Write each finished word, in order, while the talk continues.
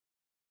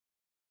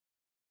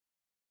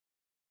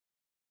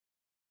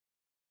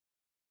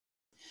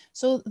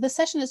So the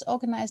session is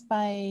organized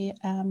by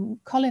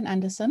Colin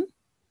Anderson,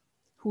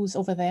 who's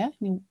over there,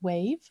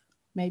 wave,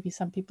 maybe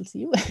some people see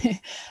you,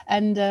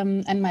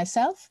 and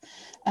myself.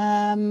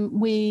 I'm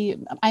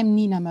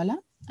Nina Möller,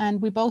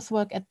 and we both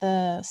work at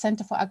the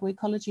Center for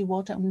Agroecology,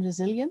 Water and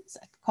Resilience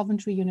at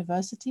Coventry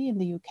University in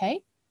the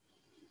UK.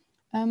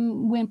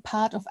 We're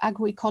part of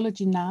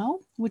Agroecology Now,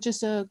 which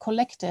is a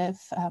collective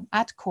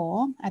at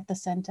core at the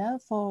center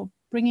for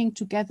bringing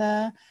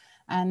together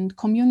and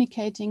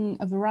communicating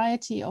a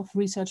variety of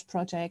research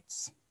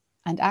projects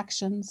and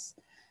actions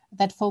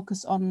that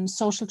focus on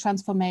social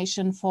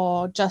transformation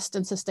for just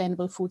and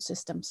sustainable food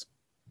systems.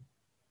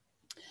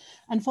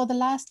 And for the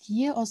last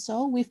year or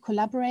so, we've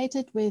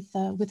collaborated with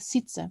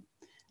CITSE.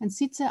 And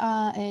CITSE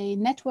are a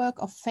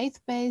network of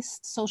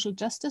faith-based social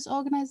justice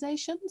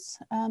organizations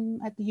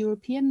at the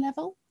European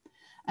level.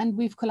 And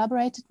we've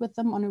collaborated with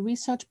them on a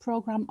research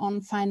program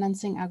on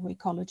financing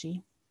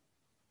agroecology.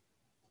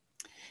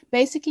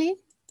 Basically,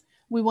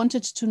 we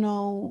wanted to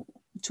know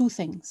two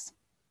things.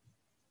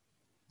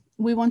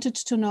 We wanted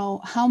to know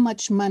how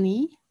much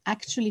money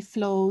actually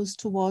flows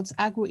towards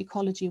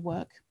agroecology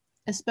work,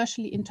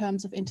 especially in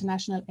terms of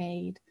international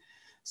aid.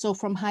 So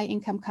from high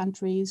income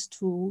countries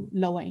to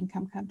lower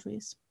income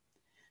countries,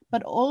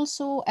 but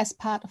also as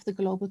part of the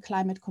global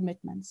climate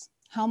commitments,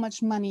 how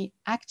much money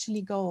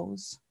actually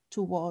goes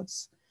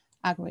towards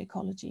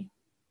agroecology.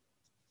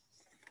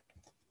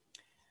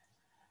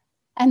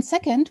 And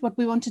second, what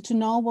we wanted to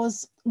know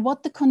was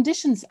what the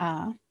conditions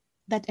are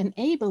that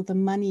enable the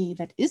money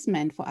that is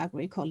meant for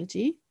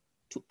agroecology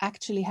to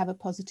actually have a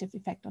positive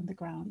effect on the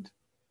ground.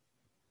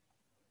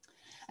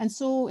 And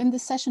so in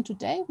this session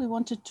today, we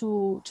wanted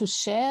to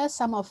share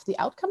some of the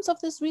outcomes of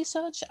this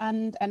research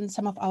and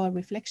some of our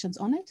reflections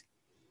on it.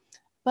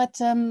 But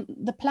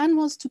the plan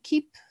was to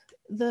keep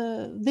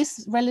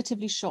this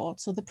relatively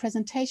short, so the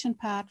presentation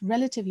part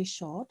relatively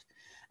short,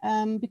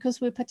 because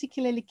we're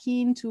particularly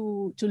keen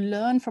to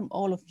learn from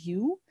all of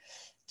you,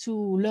 to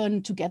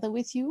learn together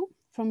with you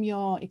from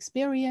your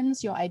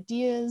experience, your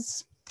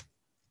ideas,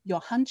 your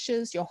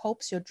hunches, your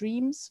hopes, your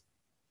dreams.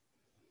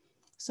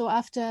 So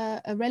after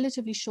a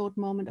relatively short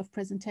moment of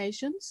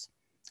presentations,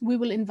 we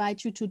will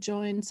invite you to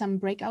join some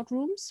breakout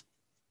rooms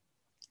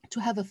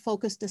to have a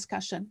focused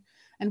discussion,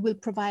 and we'll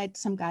provide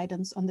some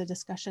guidance on the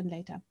discussion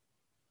later.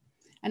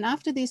 And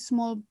after these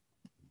small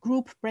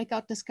group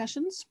breakout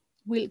discussions,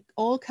 we'll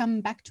all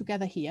come back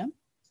together here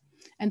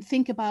and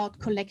think about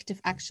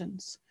collective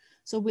actions.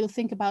 So we'll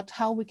think about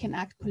how we can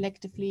act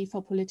collectively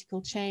for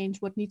political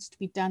change, what needs to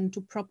be done to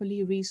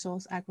properly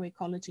resource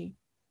agroecology.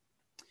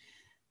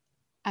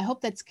 I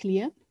hope that's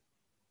clear.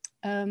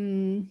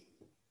 I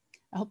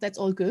hope that's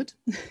all good.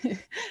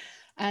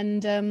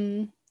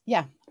 And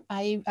yeah,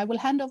 I will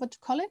hand over to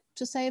Colin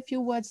to say a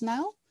few words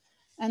now,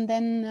 and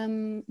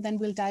then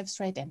we'll dive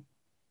straight in.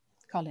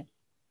 Colin.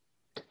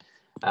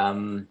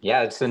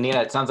 Yeah, so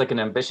Nina, it sounds like an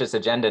ambitious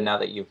agenda now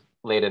that you've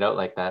laid it out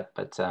like that,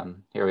 but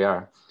here we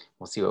are.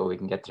 We'll see what we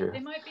can get through. They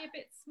might be a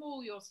bit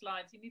small, your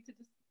slides. You need to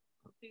just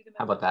do them.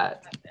 How about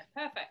that?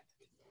 Perfect.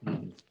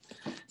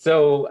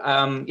 So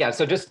yeah,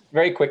 so just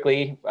very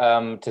quickly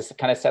to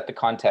kind of set the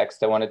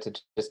context, I wanted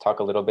to just talk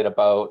a little bit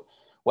about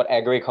what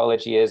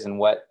agroecology is and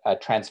what a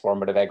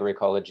transformative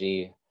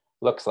agroecology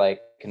looks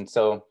like. And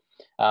so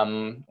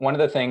one of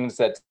the things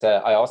that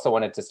I also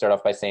wanted to start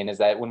off by saying is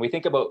that when we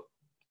think about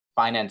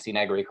financing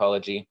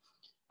agroecology,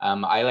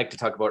 I like to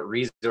talk about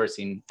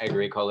resourcing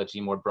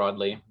agroecology more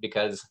broadly,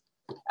 because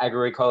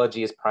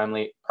agroecology is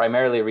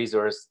primarily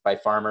resourced by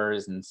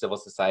farmers and civil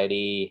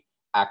society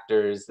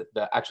actors.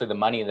 Actually, the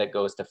money that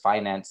goes to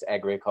finance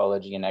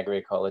agroecology and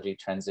agroecology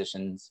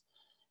transitions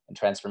and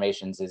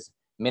transformations is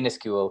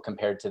minuscule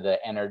compared to the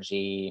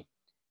energy,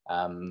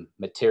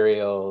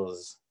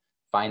 materials,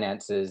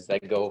 finances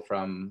that go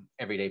from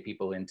everyday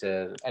people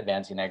into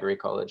advancing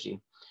agroecology.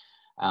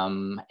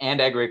 And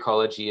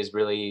agroecology is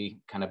really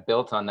kind of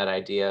built on that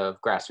idea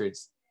of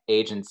grassroots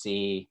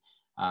agency,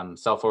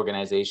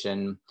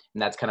 self-organization,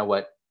 and that's kind of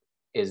what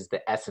is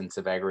the essence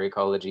of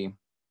agroecology.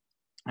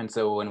 And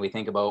so when we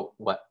think about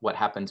what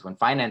happens when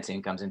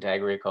financing comes into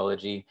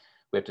agroecology,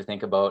 we have to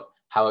think about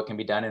how it can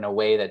be done in a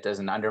way that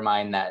doesn't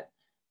undermine that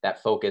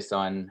focus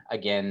on,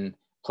 again,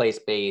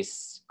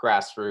 place-based,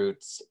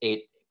 grassroots,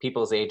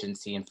 people's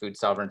agency and food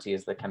sovereignty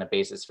is the kind of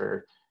basis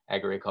for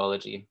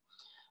agroecology.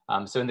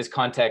 So in this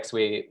context,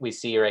 we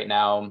see right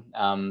now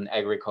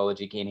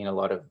agroecology gaining a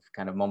lot of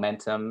kind of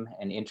momentum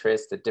and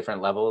interest at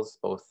different levels,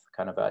 both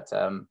kind of at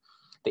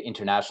the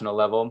international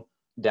level,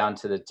 down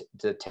to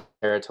the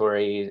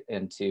territory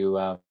and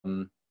to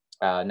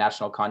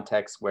national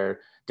context, where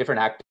different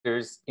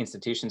actors,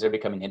 institutions are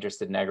becoming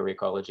interested in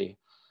agroecology.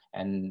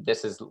 And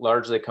this has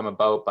largely come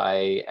about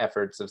by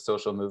efforts of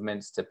social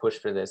movements to push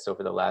for this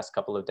over the last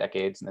couple of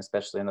decades, and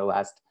especially in the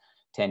last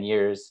 10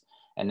 years.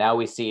 And now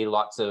we see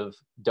lots of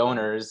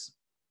donors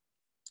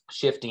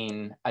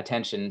shifting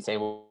attention and saying,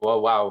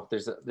 well, wow,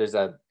 there's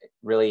a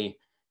really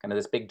kind of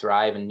this big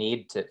drive and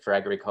need for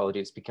agroecology.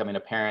 It's becoming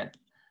apparent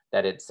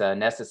that it's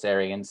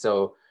necessary. And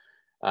so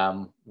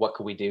what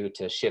could we do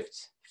to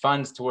shift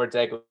funds towards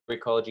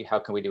agroecology, how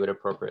can we do it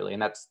appropriately?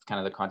 And that's kind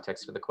of the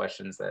context for the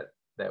questions that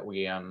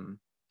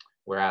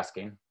we're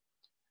asking.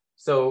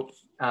 So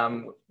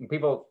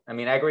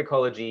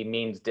agroecology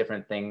means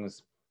different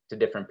things to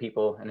different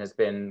people and has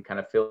been kind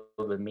of filled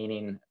with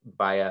meaning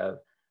via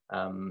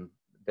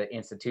the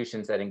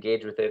institutions that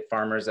engage with it,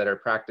 farmers that are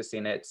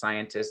practicing it,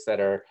 scientists that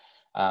are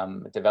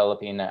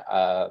developing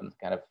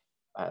kind of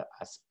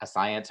a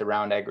science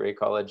around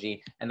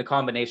agroecology, and the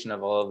combination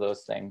of all of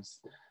those things.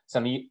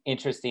 Some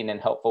interesting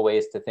and helpful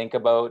ways to think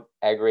about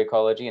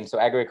agroecology. And so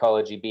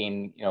agroecology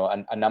being,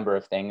 a number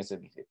of things.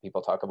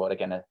 People talk about,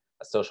 again, a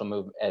social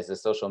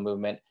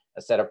movement,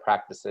 a set of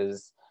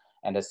practices,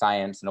 and a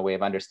science and a way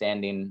of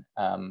understanding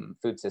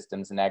food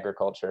systems and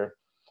agriculture.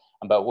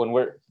 But when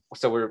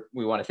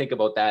we want to think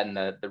about that and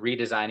the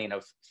redesigning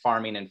of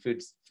farming and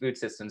food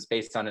systems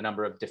based on a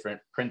number of different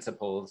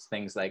principles,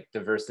 things like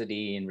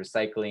diversity and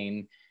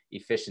recycling,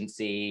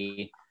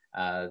 efficiency,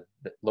 the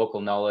local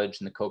knowledge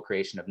and the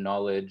co-creation of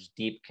knowledge,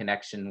 deep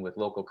connection with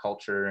local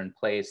culture and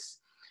place,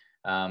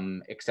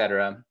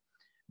 etc.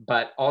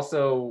 But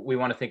also we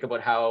want to think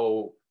about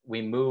how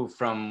we move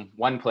from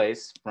one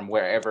place, from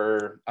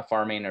wherever a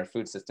farming or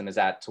food system is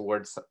at,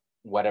 towards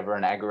whatever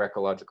an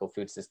agroecological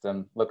food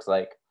system looks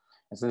like.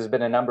 And so there's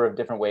been a number of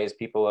different ways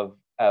people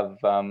have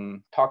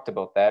talked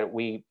about that.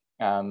 We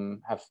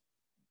have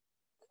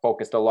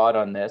focused a lot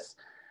on this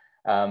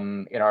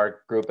in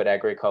our group at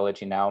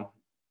Agroecology Now.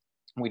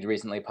 We'd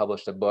recently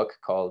published a book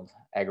called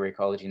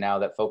Agroecology Now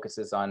that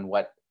focuses on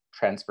what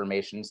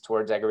transformations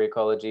towards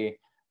agroecology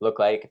look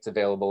like. It's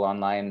available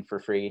online for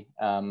free.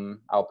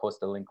 I'll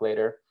post a link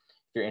later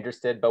if you're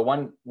interested. But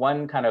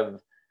one kind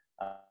of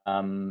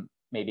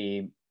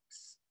maybe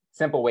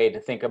simple way to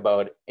think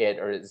about it,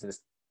 or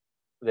is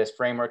this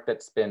framework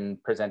that's been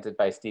presented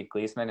by Steve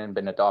Gleesman and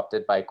been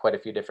adopted by quite a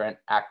few different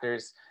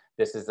actors.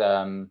 This is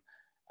a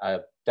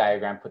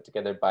diagram put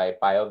together by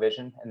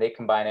BioVision, and they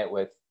combine it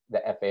with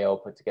the FAO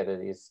put together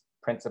these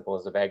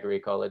principles of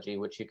agroecology,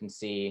 which you can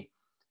see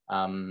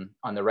on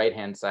the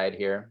right-hand side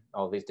here,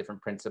 all these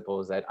different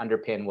principles that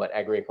underpin what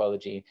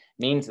agroecology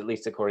means, at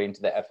least according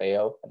to the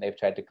FAO. And they've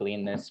tried to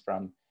glean this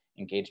from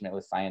engagement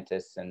with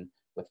scientists and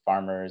with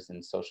farmers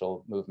and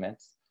social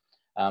movements.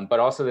 But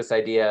also this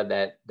idea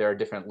that there are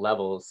different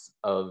levels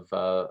of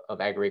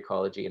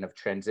agroecology and of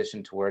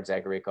transition towards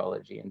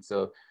agroecology. And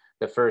so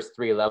the first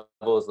three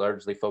levels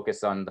largely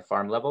focus on the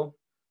farm level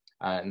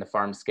and the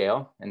farm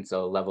scale. And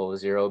so level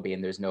 0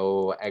 being there's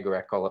no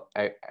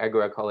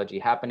agroecology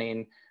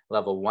happening.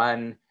 Level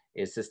 1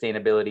 is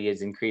sustainability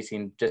is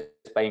increasing just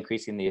by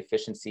increasing the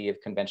efficiency of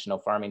conventional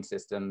farming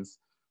systems.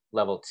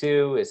 Level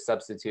 2 is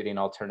substituting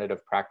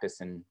alternative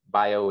practice and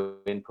bio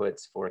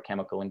inputs for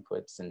chemical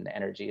inputs and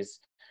energies,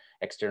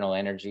 external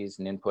energies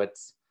and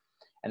inputs.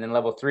 And then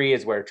level 3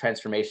 is where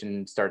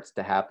transformation starts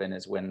to happen,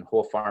 is when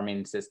whole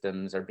farming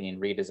systems are being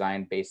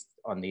redesigned based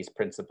on these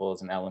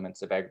principles and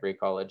elements of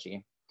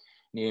agroecology.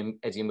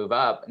 As you move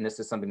up, and this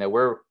is something that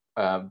we're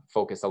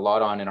focused a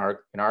lot on in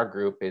our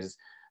group, is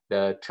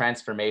the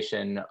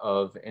transformation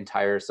of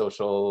entire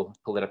social,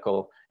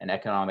 political, and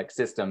economic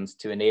systems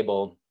to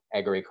enable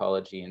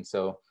agroecology. And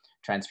so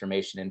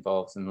transformation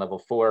involves in level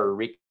 4,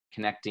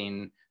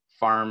 reconnecting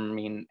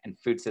farming and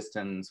food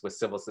systems with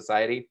civil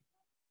society,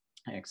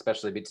 and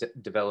especially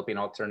developing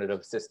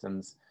alternative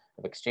systems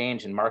of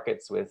exchange and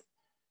markets with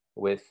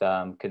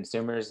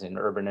consumers in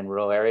urban and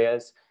rural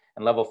areas.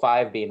 And level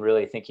 5 being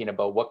really thinking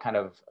about what kind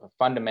of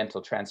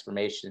fundamental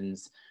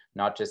transformations,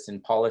 not just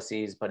in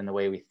policies, but in the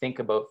way we think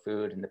about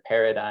food, in the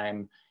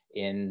paradigm,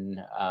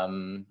 in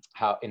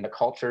how in the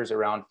cultures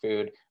around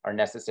food are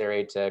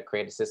necessary to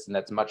create a system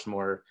that's much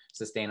more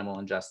sustainable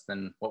and just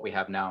than what we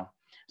have now.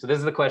 So this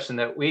is the question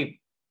that we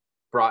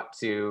brought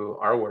to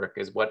our work,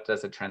 is what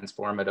does a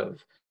transformative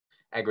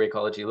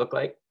agroecology look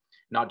like?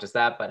 Not just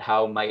that, but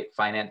how might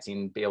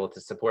financing be able to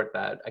support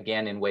that,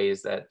 again, in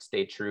ways that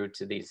stay true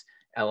to these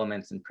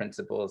elements and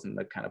principles and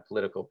the kind of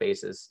political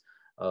basis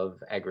of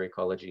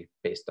agroecology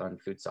based on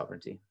food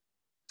sovereignty.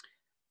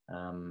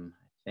 I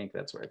think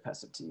that's where I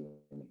pass it to you.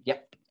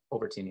 Yep,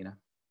 over to you, Nina.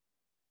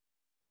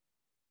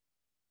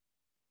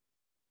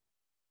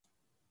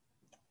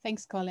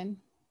 Thanks, Colin.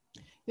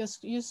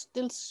 You're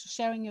still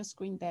sharing your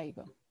screen. There you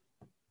go.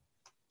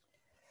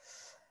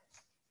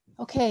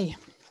 Okay.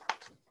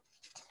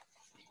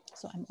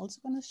 So I'm also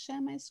going to share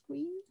my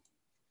screen.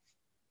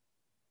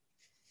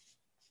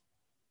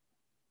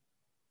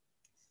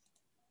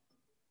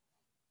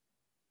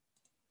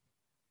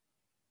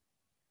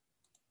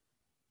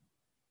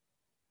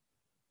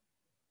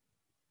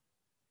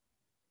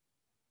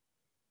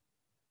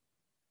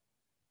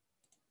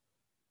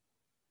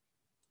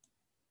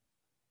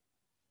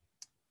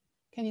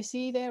 Can you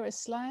see there a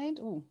slide?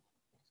 Oh,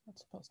 it's not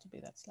supposed to be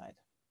that slide.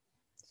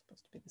 It's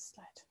supposed to be this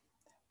slide.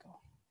 There we go.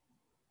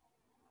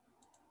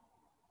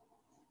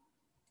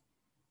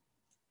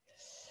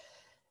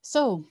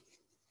 So,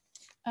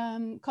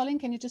 Colin,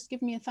 can you just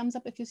give me a thumbs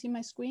up if you see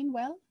my screen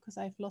well? Because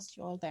I've lost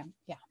you all there.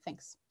 Yeah,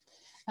 thanks.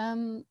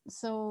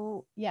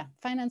 So yeah,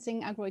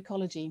 financing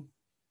agroecology.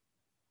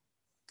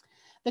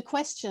 The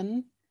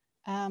question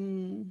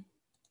that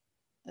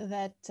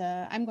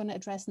I'm going to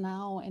address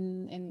now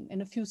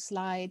in a few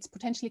slides,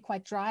 potentially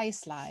quite dry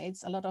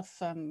slides, a lot of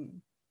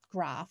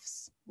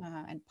graphs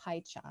and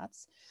pie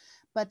charts,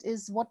 but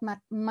is what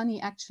money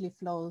actually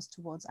flows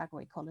towards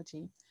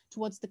agroecology,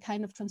 towards the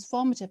kind of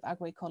transformative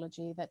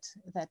agroecology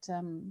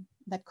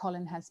that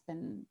Colin has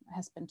been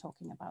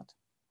talking about.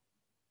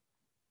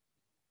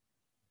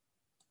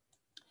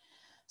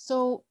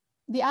 So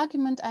the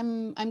argument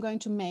I'm going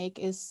to make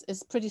is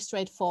pretty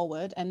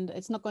straightforward, and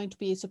it's not going to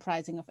be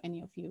surprising of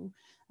any of you.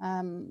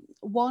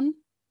 One,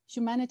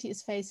 humanity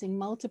is facing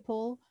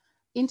multiple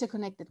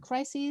interconnected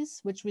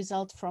crises which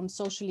result from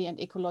socially and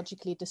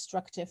ecologically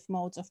destructive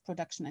modes of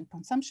production and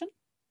consumption.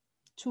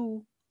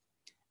 Two,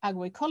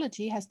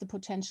 agroecology has the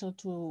potential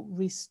to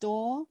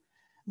restore,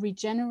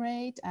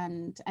 regenerate,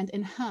 and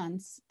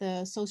enhance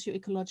the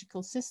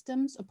socio-ecological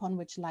systems upon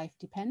which life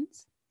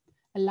depends,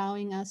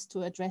 allowing us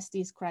to address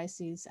these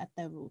crises at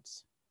their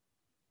roots.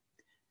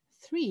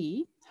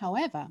 Three,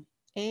 however,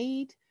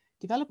 aid,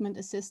 development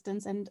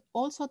assistance, and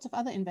all sorts of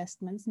other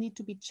investments need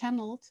to be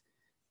channeled,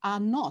 are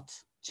not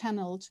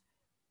channeled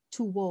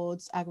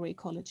towards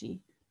agroecology,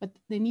 but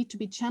they need to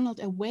be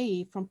channeled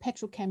away from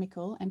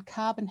petrochemical and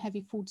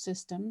carbon-heavy food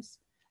systems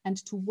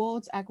and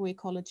towards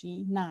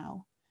agroecology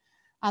now.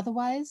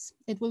 Otherwise,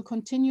 it will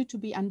continue to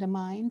be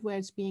undermined where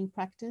it's being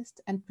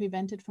practiced and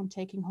prevented from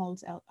taking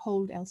hold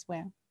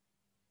elsewhere.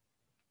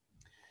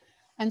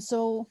 And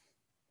so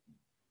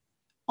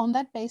on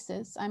that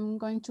basis, I'm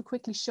going to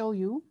quickly show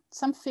you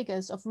some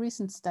figures of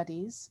recent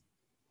studies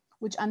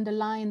which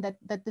underline that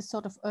this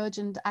sort of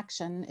urgent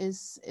action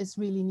is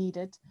really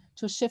needed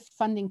to shift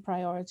funding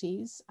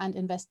priorities and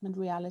investment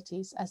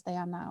realities as they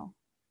are now.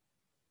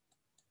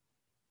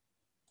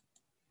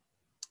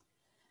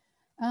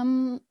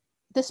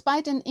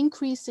 Despite an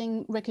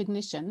increasing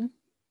recognition,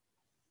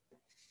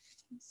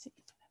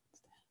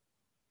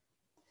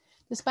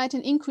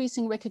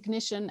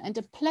 and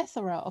a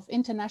plethora of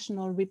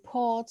international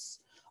reports,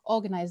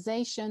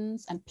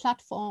 organizations, and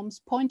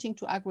platforms pointing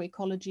to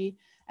agroecology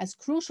as a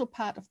crucial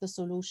part of the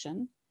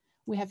solution,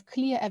 we have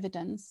clear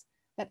evidence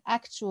that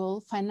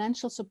actual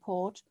financial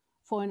support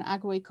for an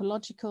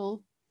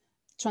agroecological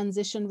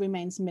transition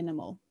remains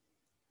minimal.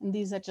 And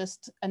these are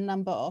just a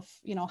number of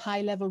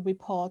high-level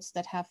reports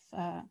that have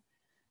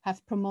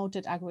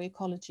promoted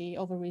agroecology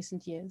over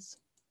recent years.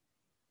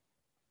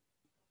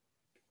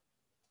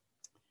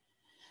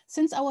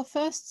 Since our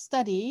first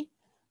study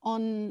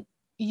on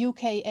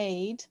UK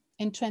aid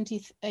in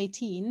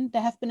 2018,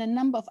 there have been a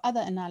number of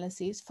other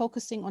analyses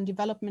focusing on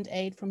development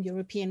aid from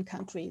European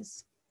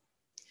countries.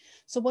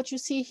 So what you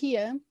see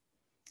here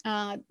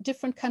are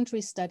different country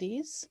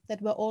studies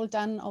that were all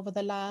done over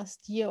the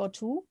last year or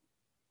two.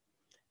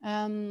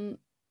 The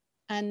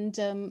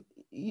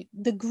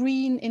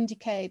green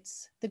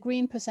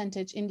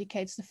percentage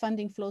indicates the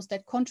funding flows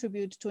that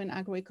contribute to an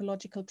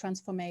agroecological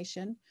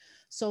transformation.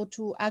 So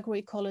to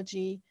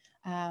agroecology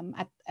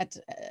at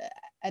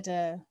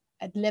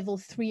level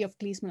 3 of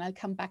Gleesman, I'll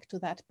come back to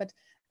that, but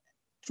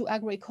to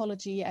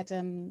agroecology at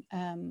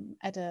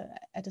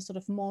a sort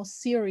of more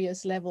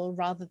serious level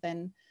rather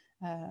than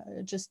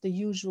just the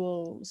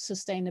usual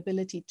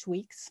sustainability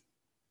tweaks.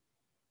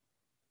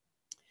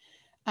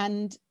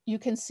 And you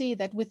can see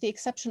that with the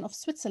exception of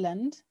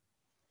Switzerland,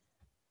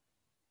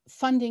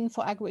 funding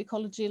for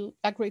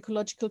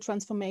agroecological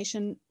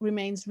transformation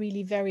remains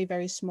really very,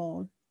 very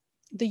small.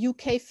 The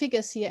UK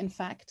figures here, in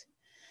fact,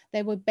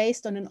 they were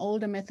based on an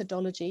older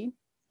methodology,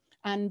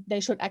 and they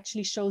should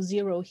actually show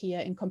 0 here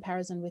in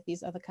comparison with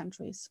these other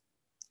countries.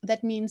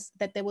 That means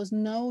that there was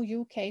no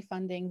UK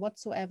funding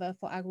whatsoever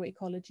for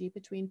agroecology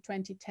between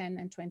 2010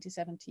 and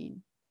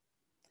 2017.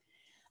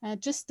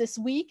 Just this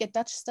week, a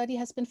Dutch study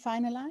has been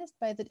finalized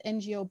by the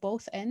NGO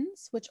Both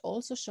Ends, which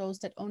also shows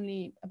that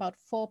only about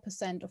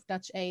 4% of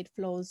Dutch aid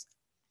flows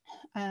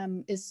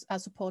are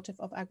supportive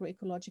of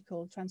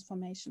agroecological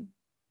transformation.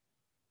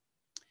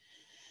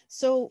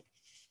 So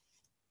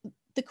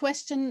the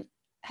question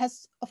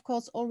has, of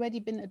course, already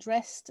been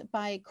addressed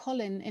by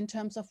Colin in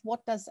terms of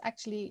what does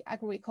actually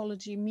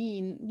agroecology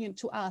mean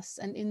to us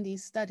and in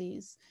these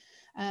studies.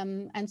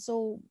 And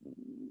so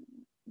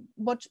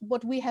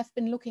what we have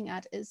been looking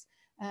at is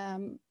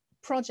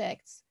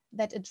projects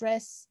that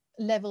address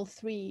level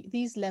 3.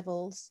 These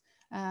levels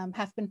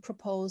have been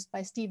proposed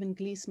by Stephen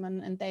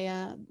Gleesman, and they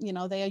are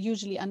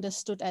usually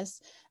understood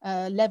as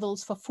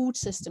levels for food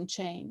system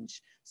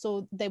change.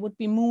 So they would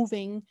be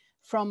moving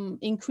from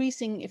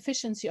increasing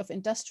efficiency of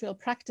industrial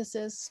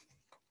practices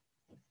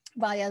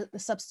via the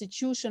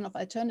substitution of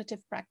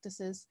alternative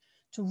practices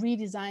to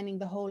redesigning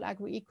the whole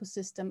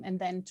agro-ecosystem, and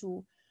then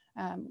to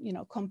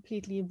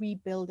completely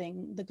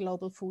rebuilding the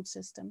global food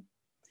system.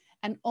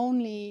 And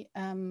only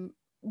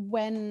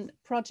when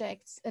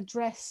projects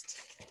addressed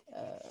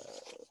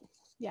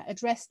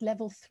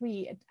level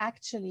 3, it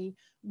actually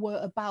were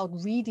about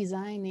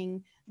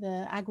redesigning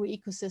the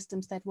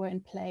agro-ecosystems that were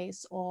in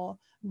place, or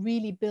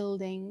really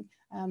building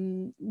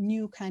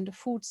new kind of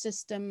food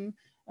system,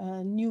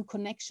 new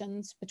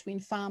connections between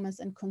farmers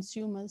and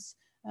consumers,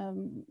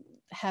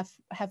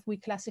 have we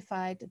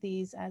classified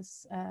these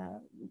as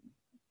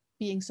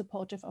being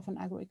supportive of an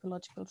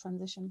agroecological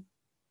transition.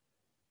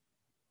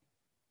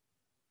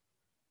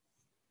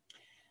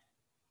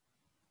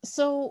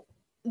 So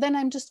then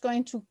I'm just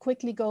going to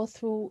quickly go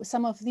through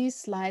some of these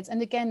slides.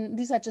 And again,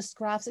 these are just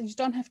graphs, and you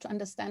don't have to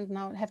understand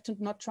now, have to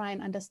not try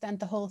and understand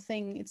the whole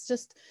thing. It's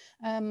just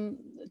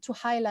to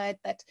highlight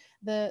that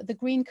the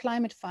Green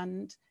Climate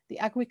Fund, the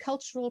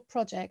agricultural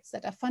projects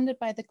that are funded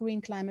by the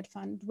Green Climate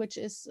Fund, which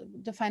is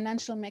the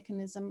financial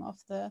mechanism of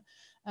the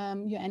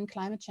UN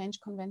Climate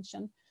Change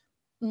Convention,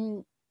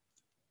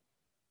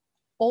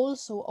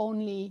 also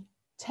only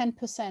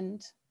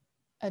 10%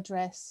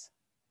 address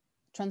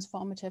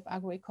transformative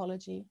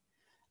agroecology.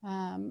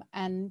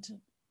 And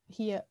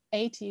here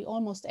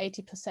almost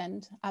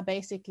 80% are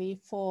basically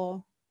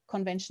for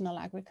conventional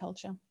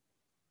agriculture.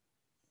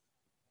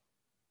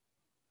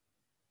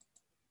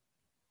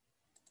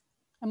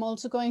 I'm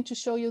also going to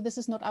show you, this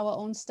is not our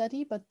own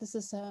study, but this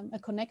is a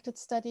connected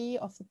study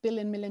of the Bill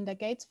and Melinda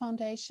Gates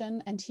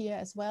Foundation. And here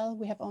as well,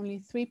 we have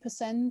only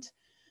 3%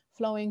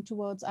 flowing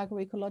towards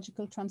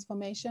agroecological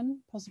transformation,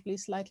 possibly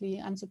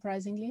slightly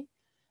unsurprisingly.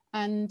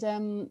 And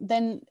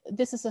then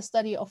this is a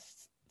study of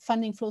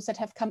funding flows that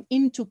have come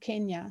into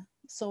Kenya.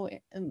 So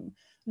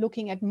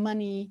looking at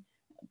money,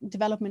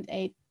 development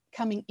aid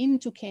coming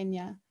into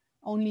Kenya,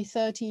 only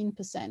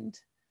 13%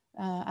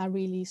 are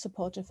really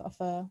supportive of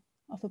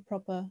a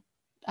proper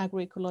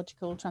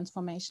agroecological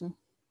transformation.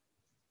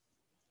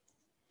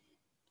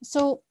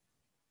 So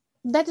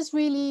that is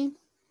really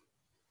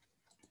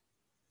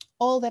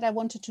all that I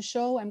wanted to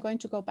show. I'm going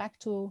to go back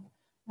to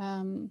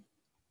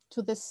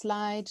this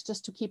slide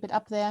just to keep it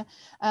up there.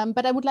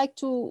 But I would like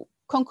to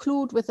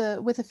conclude with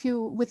a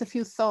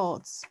few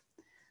thoughts.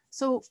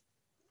 So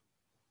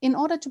in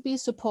order to be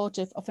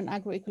supportive of an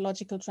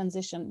agroecological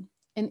transition,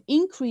 an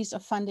increase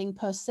of funding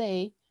per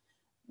se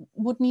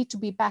would need to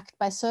be backed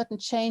by certain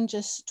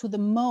changes to the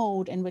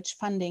mode in which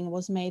funding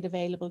was made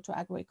available to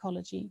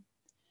agroecology,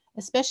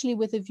 especially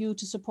with a view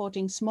to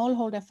supporting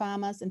smallholder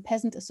farmers and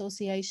peasant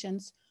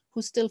associations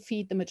who still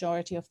feed the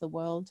majority of the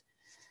world.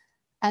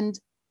 And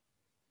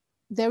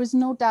there is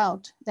no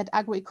doubt that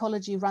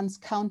agroecology runs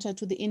counter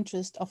to the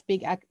interest of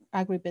big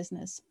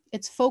agribusiness.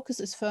 Its focus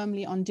is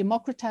firmly on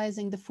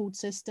democratizing the food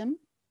system,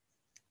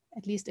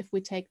 at least if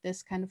we take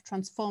this kind of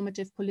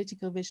transformative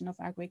political vision of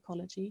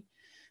agroecology.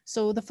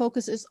 So the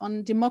focus is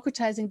on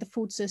democratizing the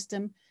food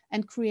system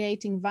and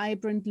creating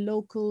vibrant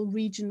local,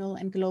 regional,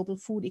 and global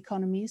food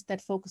economies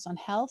that focus on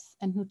health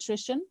and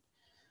nutrition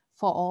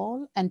for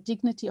all and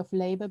dignity of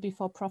labor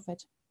before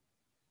profit.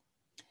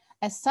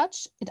 As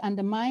such, it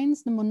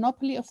undermines the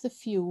monopoly of the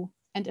few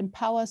and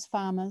empowers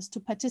farmers to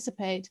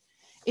participate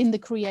in the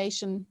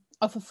creation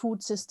of a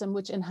food system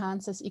which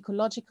enhances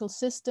ecological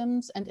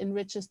systems and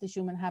enriches the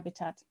human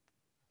habitat.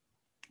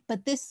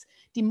 But this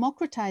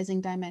democratizing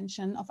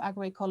dimension of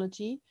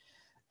agroecology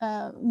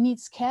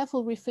needs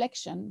careful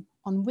reflection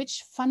on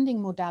which funding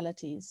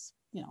modalities,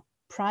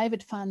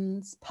 private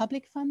funds,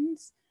 public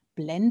funds,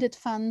 blended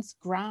funds,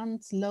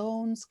 grants,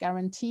 loans,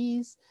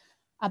 guarantees,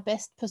 are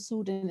best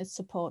pursued in its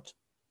support.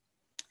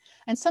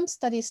 And some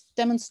studies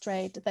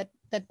demonstrate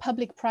that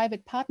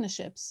public-private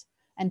partnerships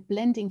and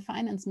blending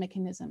finance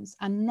mechanisms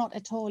are not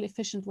at all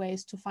efficient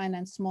ways to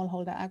finance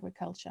smallholder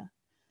agriculture,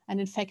 and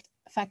in fact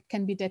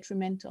can be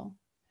detrimental.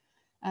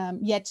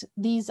 Yet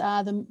these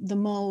are the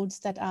modes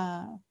that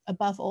are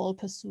above all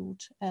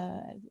pursued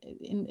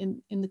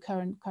in the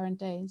current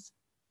days.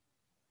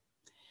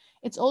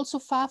 It's also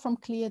far from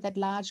clear that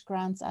large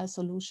grants are a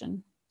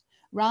solution.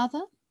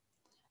 Rather,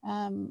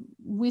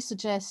 we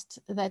suggest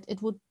that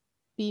it would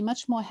be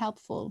much more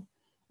helpful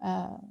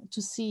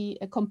to see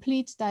a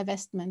complete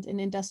divestment in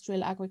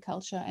industrial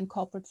agriculture and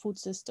corporate food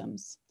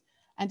systems,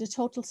 and a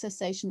total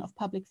cessation of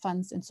public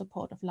funds in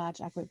support of large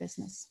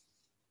agribusiness.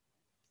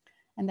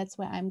 And that's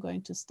where I'm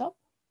going to stop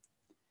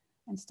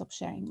and stop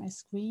sharing my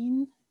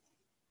screen.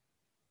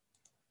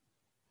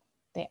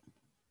 There.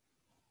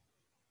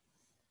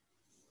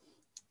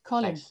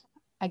 Colin, nice.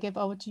 I give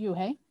over to you,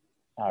 hey?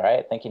 All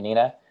right, thank you,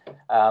 Nina.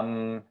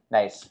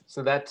 Nice.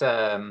 So that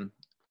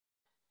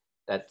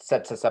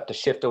sets us up to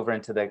shift over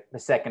into the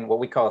second, what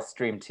we call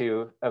stream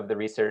 2 of the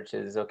research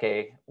is,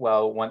 okay,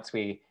 well, once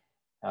we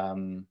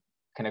can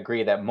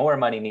agree that more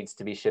money needs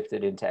to be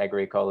shifted into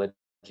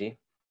agroecology,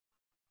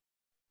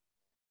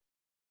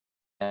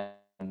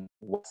 and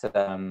what's, I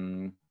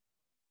think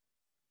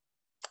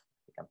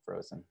I'm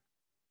frozen.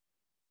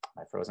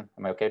 Am I frozen?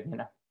 Am I okay,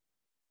 Nina?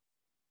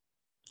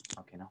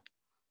 Okay, no.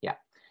 Yeah.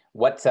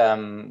 What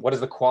is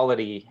the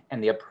quality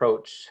and the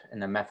approach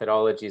and the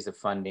methodologies of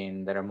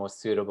funding that are most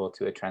suitable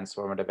to a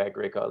transformative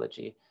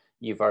agroecology?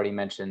 You've already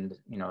mentioned,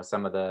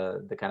 some of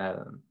the kind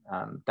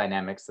of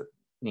dynamics, that,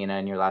 Nina,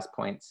 in your last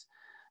points,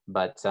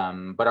 but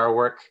our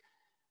work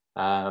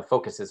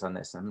focuses on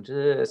this. I'm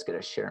just going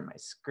to share my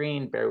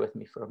screen. Bear with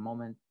me for a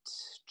moment.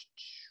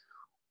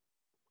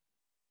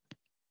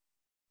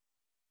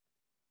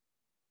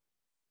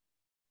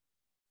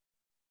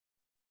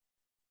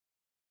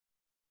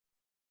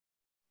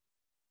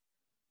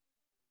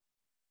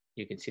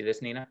 You can see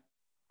this, Nina?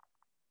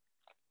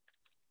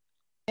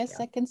 Yes,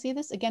 yeah. I can see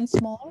this. Again,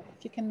 small,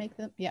 if you can make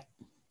them, yeah.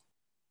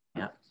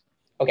 Yeah.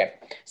 Okay,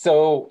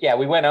 so yeah,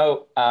 we went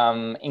out,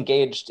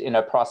 engaged in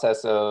a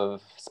process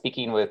of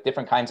speaking with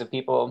different kinds of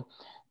people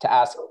to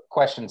ask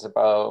questions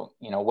about,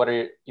 you know, what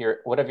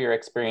have your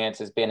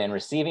experiences been in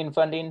receiving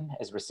funding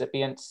as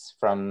recipients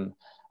from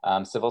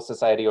civil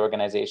society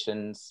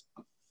organizations,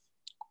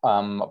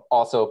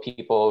 also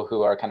people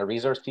who are kind of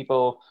resource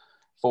people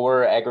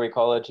for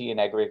agroecology and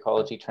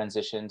agroecology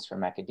transitions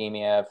from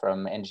academia,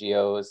 from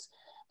NGOs.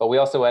 But we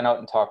also went out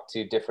and talked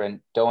to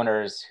different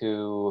donors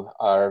who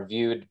are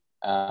viewed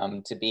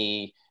to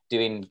be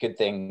doing good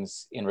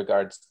things in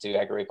regards to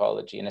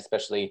agroecology, and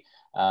especially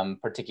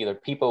particular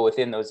people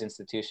within those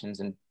institutions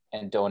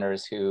and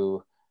donors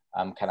who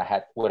kind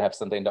of would have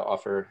something to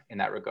offer in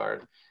that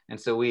regard. And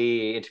so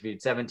we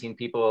interviewed 17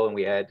 people, and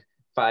we had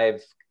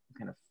 5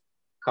 kind of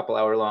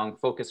couple-hour-long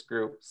focus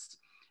groups,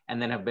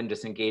 and then have been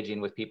just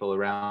engaging with people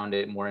around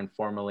it more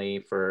informally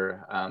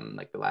for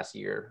like the last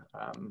year,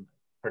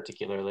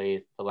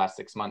 particularly the last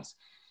 6 months.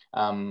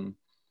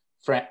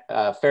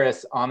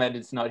 Faris Ahmed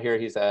is not here.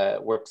 He's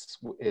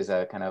is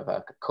a kind of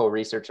a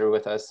co-researcher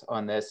with us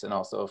on this, and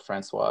also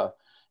Francois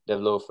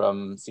Develot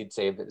from Seed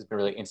Save has been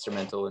really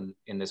instrumental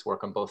in this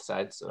work on both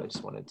sides. So I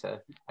just wanted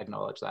to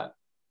acknowledge that.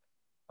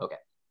 Okay.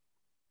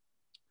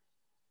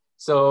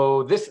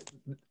 So this,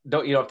 you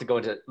don't have to go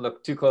into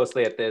look too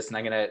closely at this, and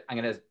I'm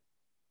gonna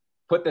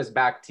put this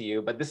back to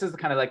you. But this is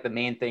kind of like the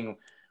main thing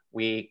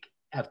we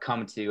have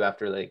come to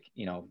after, like,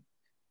 you know,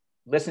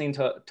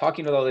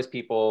 talking with all these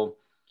people,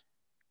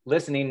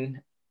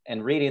 listening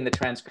and reading the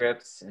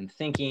transcripts and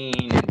thinking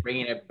and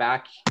bringing it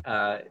back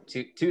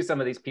to some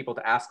of these people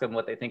to ask them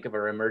what they think of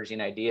our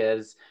emerging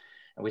ideas.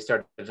 And we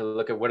started to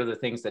look at what are the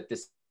things that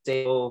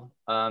disable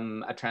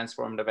a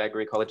transformative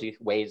agroecology,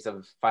 ways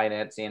of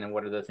financing, and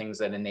what are the things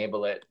that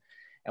enable it.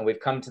 And we've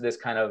come to this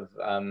kind of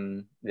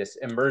this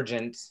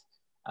emergent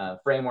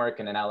framework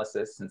and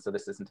analysis. And so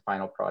this isn't the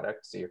final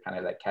product, so you're kind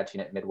of like catching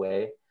it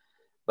midway,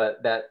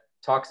 but that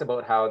talks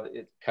about how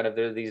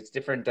there are these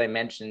different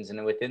dimensions,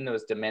 and within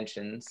those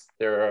dimensions,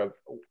 there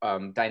are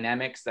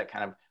dynamics that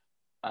kind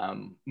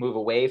of move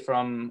away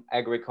from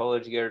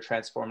agroecology or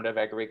transformative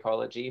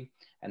agroecology,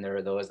 and there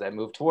are those that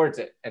move towards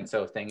it. And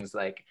so things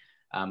like,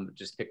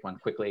 just pick one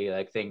quickly,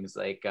 like things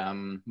like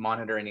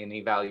monitoring and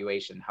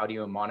evaluation. How do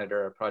you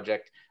monitor a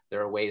project? There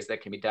are ways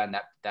that can be done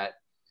that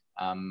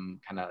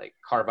kind of like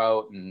carve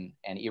out and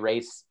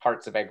erase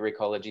parts of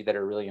agroecology that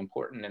are really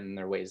important, and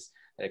there are ways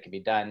that it can be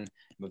done,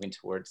 moving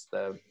towards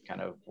the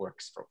kind of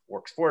works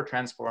for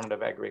transformative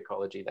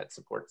agroecology that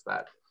supports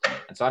that.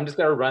 And so I'm just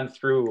going to run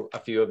through a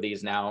few of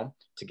these now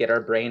to get our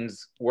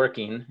brains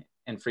working,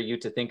 and for you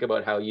to think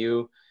about how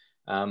you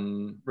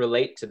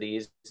relate to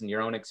these in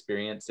your own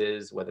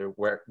experiences,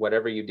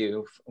 whatever you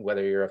do,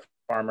 whether you're a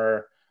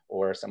farmer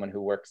or someone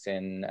who works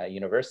in a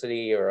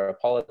university or a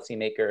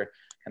policymaker,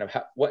 kind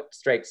of what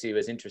strikes you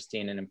as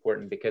interesting and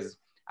important. Because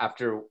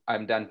after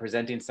I'm done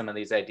presenting some of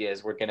these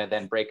ideas, we're going to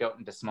then break out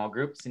into small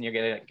groups, and you're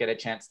going to get a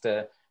chance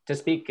to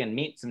speak and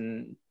meet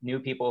some new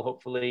people,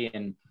 hopefully,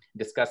 and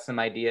discuss some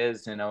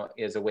ideas, you know,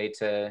 as a way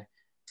to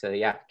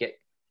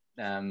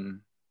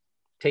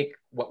take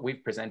what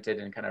we've presented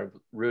and kind of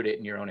root it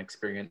in your own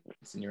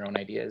experience and your own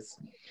ideas.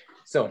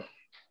 So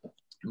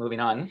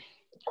moving on.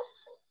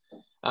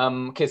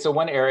 Okay, so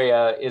one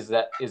area is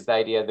the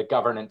idea of the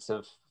governance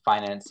of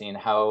financing,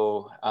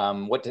 how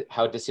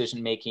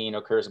decision-making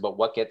occurs about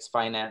what gets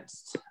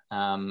financed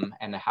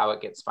and how it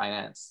gets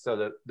financed.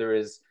 So there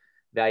is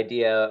the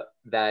idea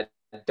that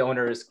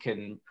donors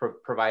can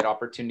provide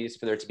opportunities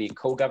for there to be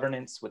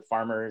co-governance with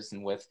farmers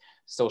and with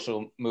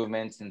social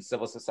movements and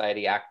civil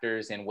society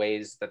actors in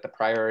ways that the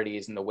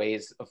priorities and the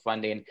ways of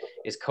funding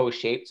is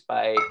co-shaped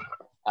by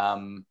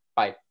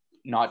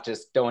not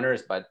just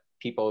donors, but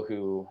people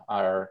who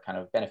are kind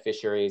of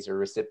beneficiaries or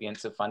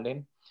recipients of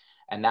funding.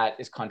 And that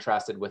is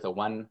contrasted with a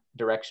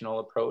one-directional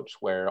approach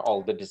where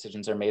all the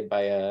decisions are made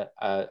by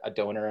a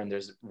donor and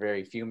there's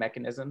very few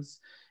mechanisms.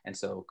 And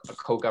so a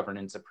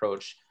co-governance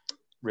approach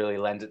really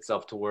lends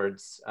itself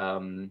towards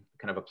kind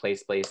of a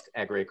place-based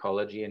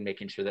agroecology and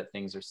making sure that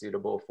things are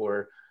suitable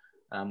for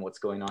what's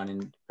going on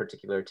in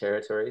particular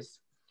territories.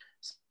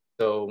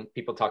 So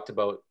people talked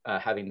about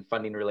having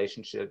funding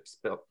relationships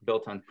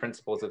built on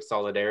principles of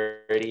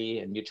solidarity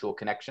and mutual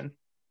connection.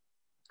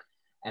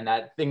 And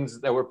that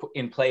things that were put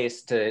in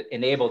place to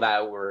enable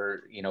that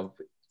were, you know,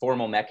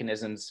 formal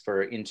mechanisms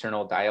for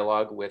internal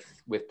dialogue with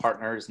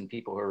partners and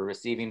people who are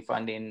receiving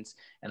fundings,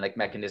 and like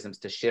mechanisms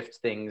to shift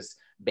things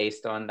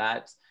based on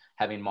that,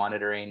 having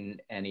monitoring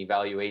and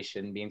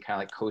evaluation being kind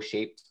of like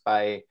co-shaped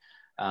by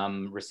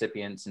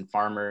recipients and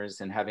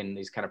farmers, and having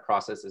these kind of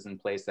processes in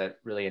place that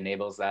really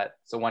enables that.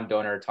 So one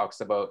donor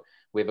talks about,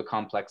 we have a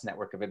complex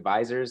network of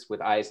advisors with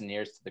eyes and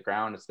ears to the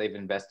ground, as they've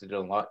invested a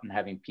lot in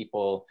having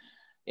people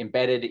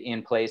embedded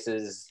in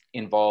places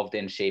involved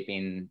in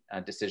shaping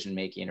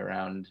decision-making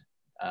around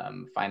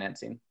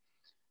financing.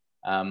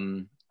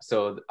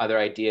 So other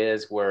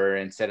ideas were,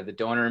 instead of the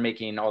donor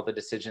making all the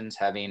decisions,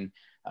 having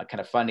kind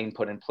of funding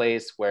put in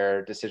place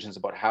where decisions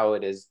about how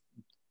it is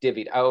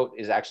divvied out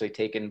is actually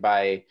taken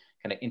by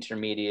kind of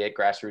intermediate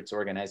grassroots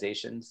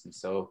organizations. And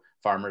so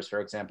farmers, for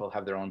example,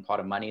 have their own pot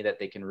of money that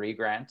they can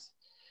re-grant.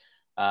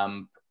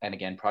 And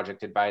again,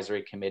 project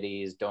advisory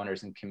committees,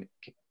 donors, and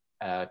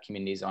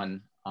communities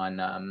on kind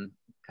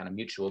of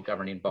mutual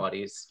governing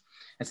bodies.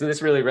 And so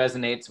this really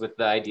resonates with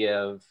the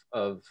idea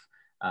of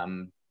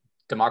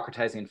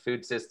democratizing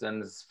food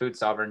systems, food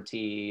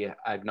sovereignty,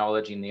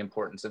 acknowledging the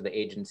importance of the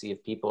agency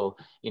of people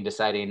in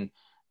deciding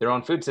their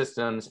own food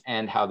systems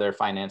and how they're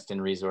financed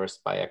and resourced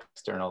by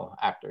external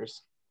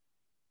actors.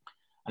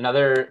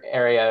 Another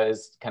area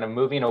is kind of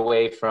moving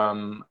away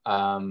from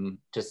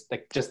just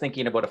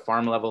thinking about a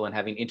farm level and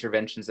having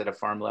interventions at a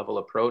farm level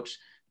approach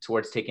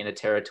towards taking a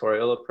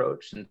territorial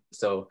approach. And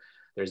so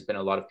there's been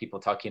a lot of people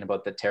talking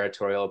about the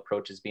territorial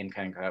approach as being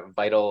kind of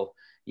vital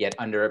yet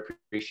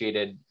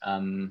underappreciated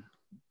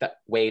that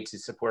way to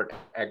support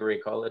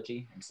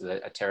agroecology. And so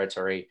a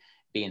territory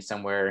being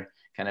somewhere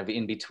kind of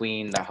in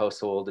between the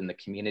household and the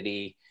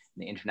community,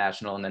 the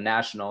international and the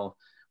national,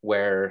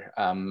 where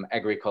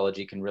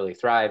agroecology can really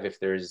thrive if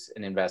there's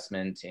an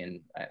investment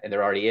in, and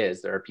there already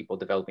is, there are people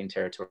developing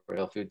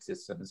territorial food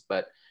systems,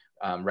 but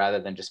rather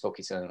than just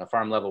focusing on the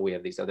farm level, we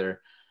have these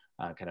other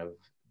kind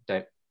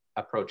of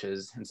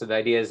approaches. And so the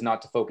idea is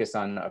not to focus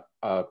on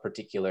a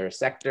particular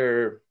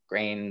sector,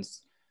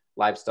 grains,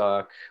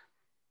 livestock,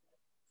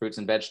 fruits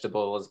and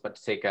vegetables, but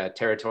to take a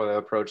territorial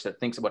approach that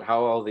thinks about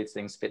how all these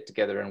things fit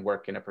together and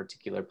work in a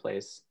particular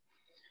place.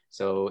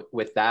 So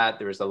with that,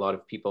 there's a lot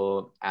of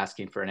people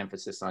asking for an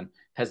emphasis on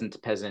peasant to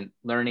peasant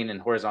learning and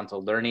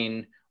horizontal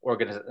learning,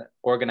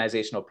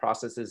 organizational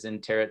processes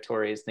in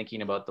territories,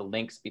 thinking about the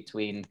links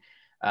between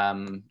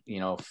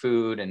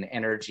food and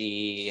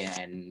energy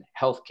and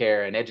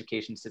healthcare and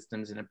education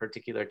systems in a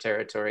particular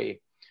territory,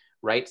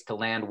 rights to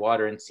land,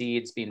 water, and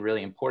seeds being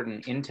really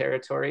important in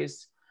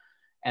territories.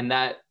 And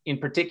that in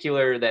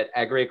particular, that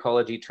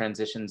agroecology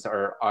transitions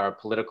are a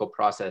political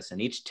process,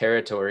 and each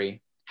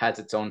territory has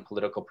its own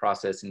political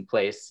process in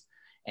place.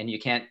 And you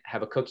can't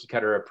have a cookie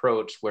cutter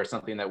approach where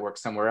something that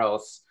works somewhere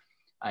else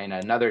in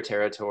another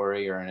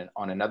territory or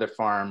on another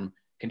farm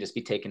can just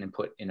be taken and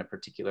put in a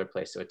particular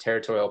place. So a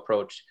territorial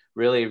approach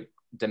really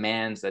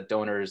demands that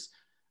donors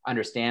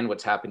understand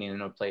what's happening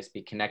in a place,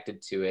 be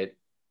connected to it,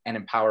 and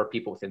empower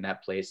people within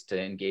that place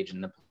to engage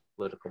in the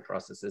political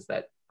processes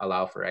that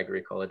allow for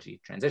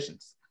agroecology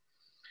transitions.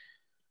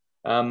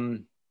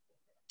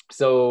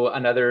 So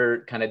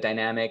another kind of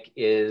dynamic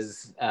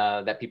is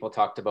that people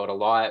talked about a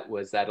lot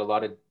was that a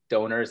lot of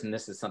donors, and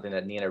this is something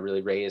that Nina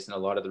really raised and a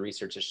lot of the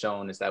research has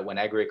shown, is that when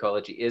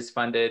agroecology is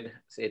funded,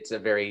 it's a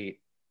very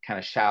kind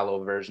of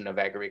shallow version of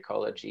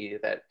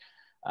agroecology that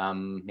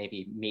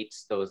maybe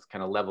meets those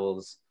kind of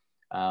levels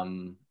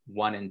 1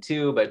 and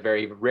 2, but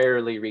very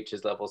rarely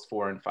reaches levels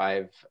 4 and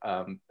 5,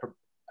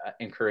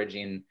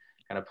 encouraging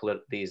kind of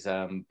these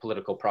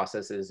political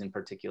processes in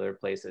particular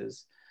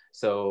places.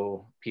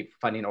 So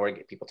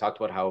people talked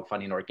about how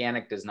funding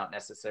organic does not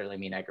necessarily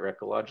mean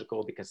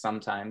agroecological, because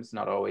sometimes,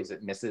 not always,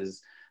 it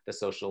misses the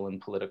social and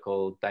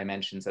political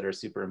dimensions that are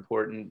super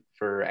important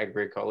for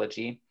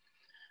agroecology.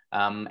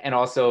 And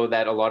also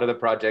that a lot of the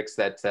projects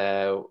that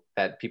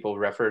that people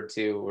referred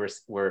to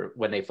were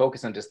when they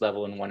focus on just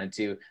level 1 and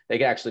 2, they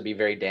can actually be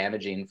very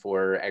damaging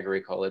for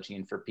agroecology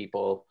and for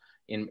people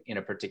in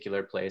a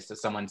particular place. So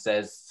someone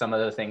says some of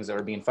the things that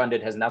are being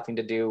funded has nothing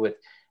to do with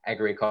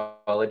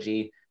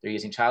agroecology. They're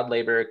using child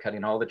labor,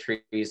 cutting all the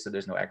trees, so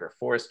there's no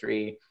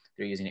agroforestry.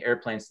 They're using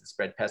airplanes to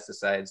spread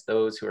pesticides.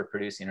 Those who are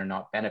producing are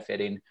not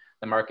benefiting.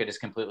 The market is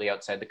completely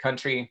outside the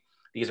country.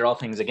 These are all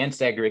things against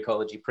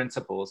agroecology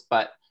principles,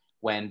 but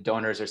when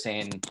donors are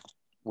saying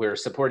we're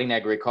supporting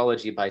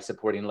agroecology by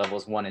supporting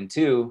levels 1 and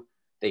 2,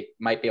 they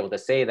might be able to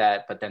say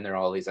that, but then there are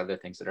all these other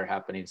things that are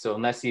happening. So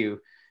unless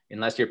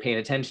you're paying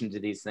attention to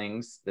these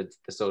things, the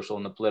social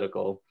and the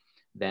political,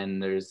 then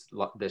there's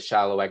the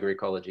shallow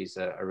agroecology is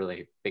a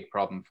really big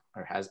problem,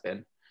 or has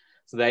been.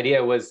 So the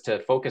idea was to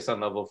focus on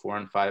level 4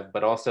 and 5,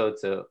 but also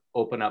to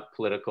open up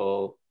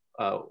political,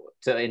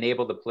 to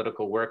enable the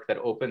political work that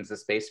opens the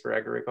space for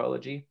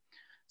agroecology.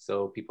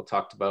 So people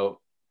talked about,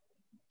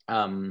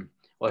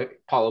 well,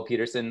 Paulo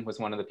Peterson was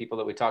one of the people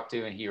that we talked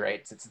to, and he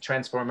writes, it's a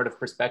transformative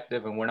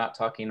perspective, and we're not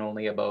talking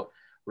only about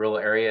rural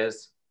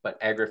areas, but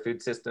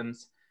agri-food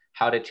systems.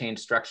 How to change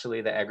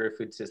structurally the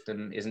agri-food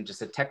system isn't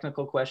just a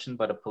technical question,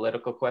 but a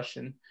political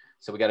question.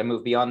 So we got to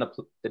move beyond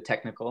the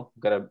technical.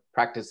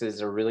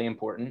 Practices are really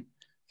important.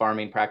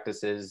 Farming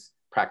practices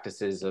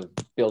of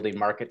building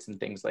markets and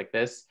things like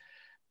this.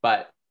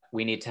 But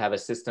we need to have a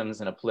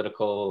systems and a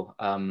political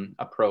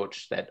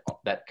approach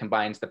that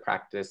combines the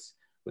practice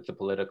with the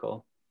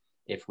political,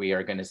 if we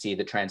are going to see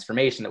the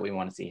transformation that we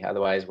want to see.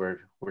 Otherwise, we're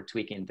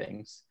tweaking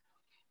things.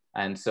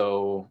 And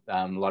so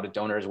a lot of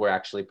donors were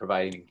actually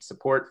providing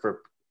support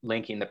for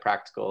linking the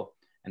practical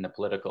and the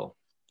political.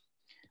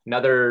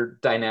 Another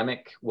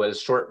dynamic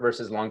was short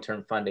versus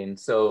long-term funding.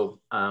 So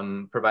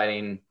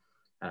providing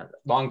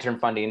long-term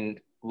funding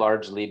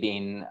largely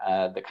being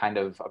the kind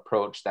of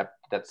approach that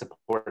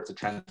supports a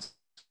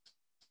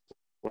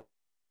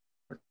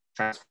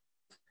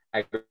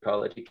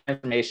agroecology.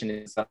 Transformation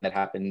is something that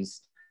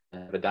happens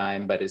of a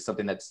dime, but is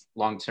something that's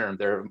long-term.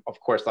 There are, of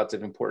course, lots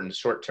of important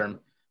short-term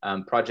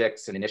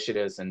projects and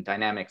initiatives and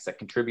dynamics that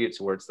contribute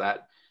towards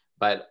that.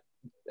 But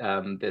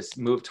this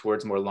move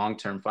towards more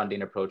long-term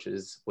funding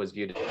approaches was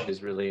viewed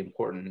as really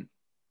important.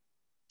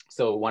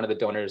 So one of the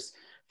donors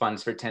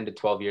funds for 10 to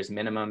 12 years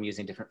minimum,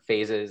 using different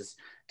phases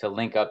to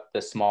link up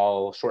the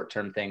small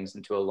short-term things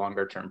into a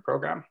longer-term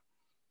program.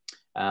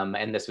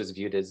 And this was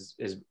viewed as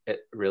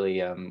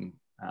really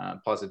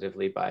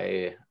positively by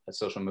a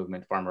social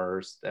movement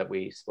farmers that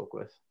we spoke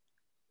with.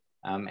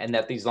 And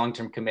that these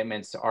long-term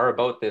commitments are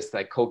about this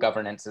like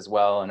co-governance as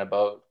well, and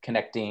about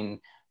connecting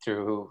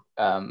through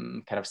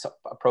kind of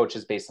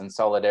approaches based on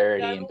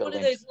solidarity and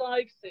building. All of those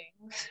live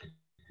things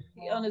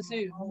on a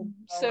Zoom.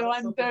 So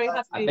I'm very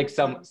happy. I think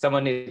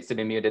someone needs to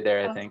be muted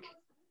there, I think.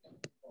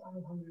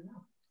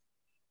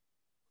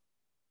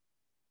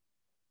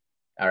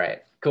 All right,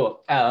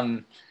 cool.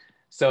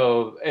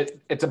 So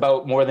it's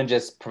about more than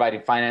just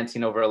providing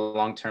financing over a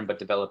long term, but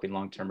developing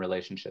long-term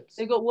relationships.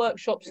 They've got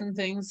workshops and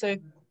things, so.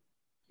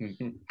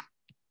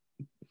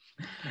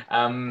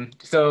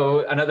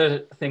 So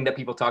another thing that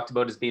people talked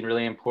about as being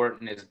really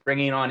important is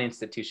bringing on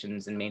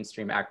institutions and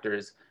mainstream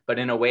actors, but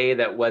in a way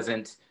that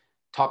wasn't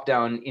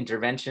top-down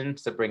intervention.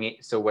 So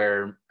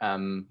where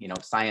you know,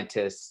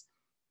 scientists,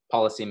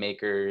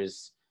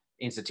 policymakers,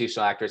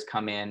 institutional actors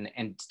come in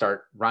and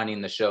start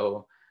running the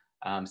show.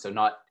 So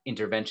not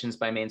interventions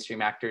by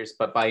mainstream actors,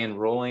 but by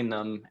enrolling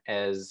them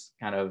as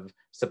kind of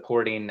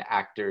supporting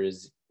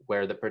actors,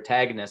 where the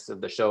protagonists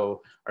of the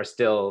show are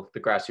still the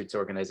grassroots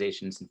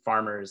organizations and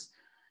farmers.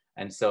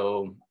 And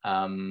so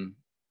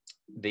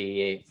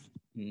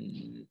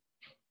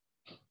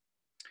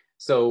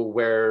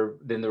where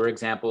then there were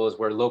examples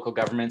where local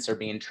governments are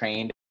being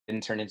trained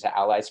and turned into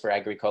allies for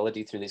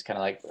agroecology through these kind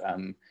of like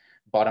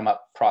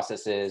bottom-up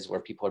processes,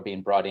 where people are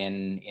being brought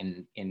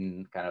in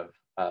kind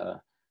of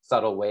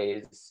subtle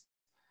ways.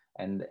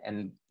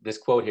 And this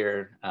quote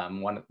here,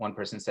 one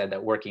person said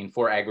that working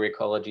for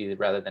agroecology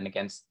rather than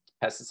against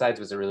pesticides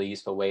was a really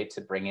useful way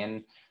to bring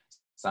in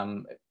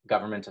some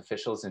government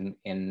officials and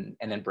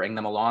then bring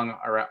them along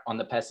on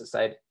the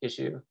pesticide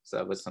issue. So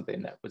that was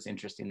something that was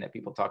interesting that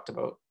people talked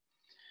about.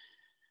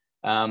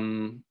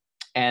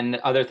 And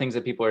other things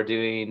that people are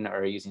doing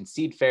are using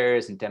seed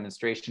fairs and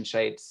demonstration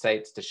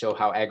sites to show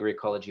how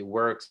agroecology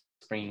works,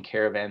 bringing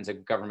caravans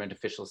of government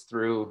officials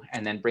through,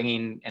 and then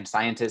bringing and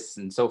scientists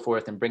and so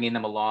forth, and bringing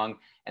them along,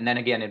 and then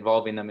again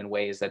involving them in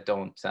ways that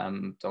don't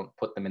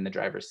put them in the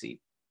driver's seat.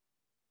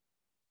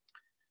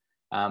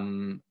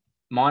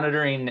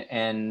 Monitoring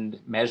and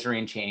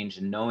measuring change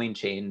and knowing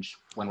change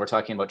when we're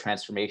talking about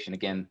transformation,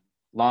 again,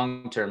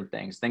 long-term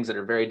things that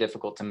are very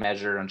difficult to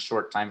measure on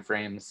short time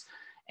frames,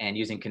 and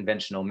using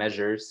conventional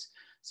measures.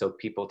 So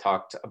people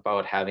talked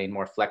about having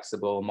more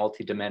flexible,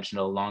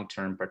 multidimensional,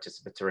 long-term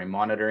participatory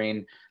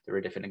monitoring. There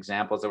were different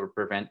examples that were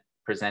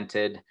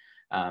presented.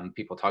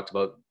 People talked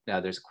about,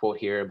 there's a quote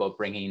here about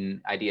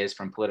bringing ideas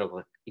from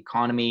political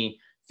economy,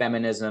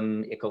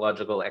 feminism,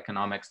 ecological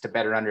economics to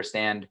better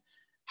understand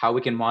how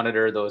we can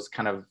monitor those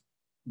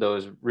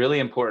really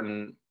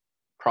important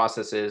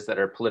processes that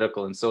are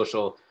political and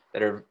social,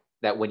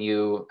 that when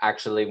you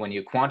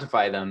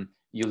quantify them,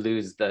 you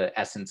lose the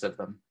essence of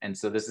them. And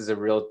so this is a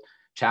real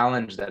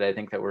challenge that I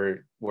think that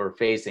we're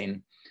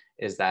facing,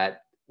 is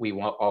that we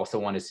want to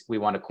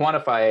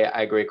quantify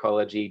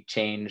agroecology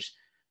change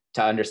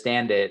to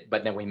understand it,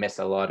 but then we miss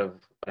a lot of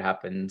what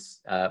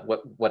happens,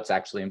 what's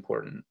actually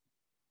important.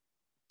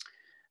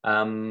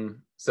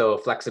 So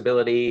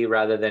flexibility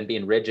rather than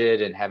being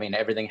rigid and having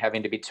everything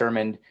having to be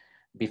determined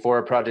before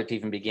a project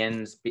even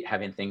begins,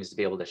 having things to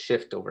be able to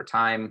shift over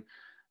time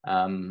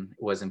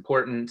was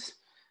important.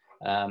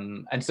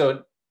 And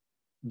so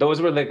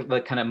those were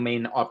the kind of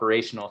main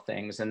operational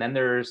things. And then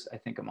there's, I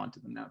think I'm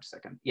onto them now, just a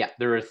second. Yeah,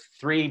 there are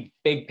three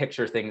big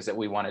picture things that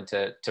we wanted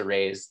to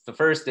raise. The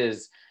first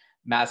is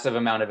massive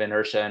amount of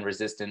inertia and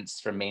resistance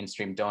from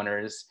mainstream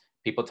donors.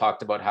 People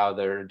talked about how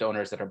there are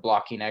donors that are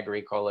blocking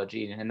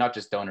agroecology, and not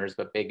just donors,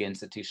 but big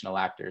institutional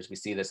actors. We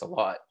see this a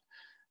lot,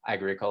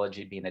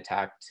 agroecology being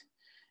attacked.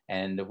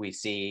 And we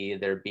see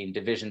there being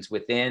divisions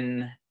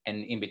within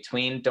and in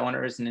between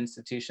donors and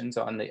institutions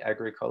on the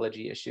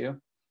agroecology issue.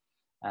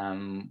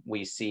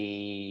 We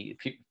see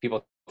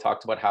people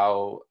talked about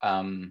how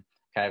kind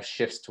of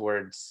shifts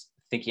towards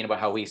thinking about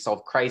how we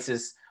solve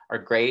crises are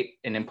great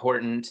and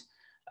important,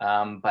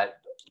 but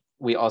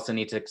we also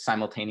need to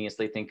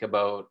simultaneously think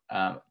about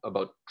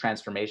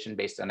transformation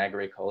based on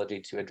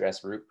agroecology to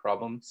address root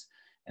problems.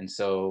 And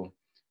so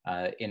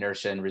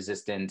inertia and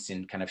resistance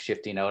in kind of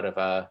shifting out of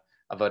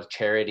a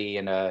charity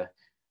and a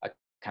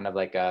kind of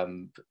like a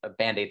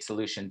Band-Aid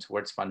solution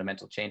towards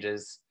fundamental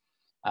changes.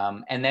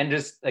 And then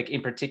just like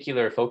in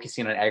particular,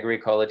 focusing on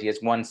agroecology as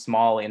one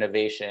small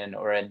innovation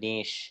or a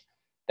niche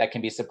that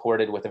can be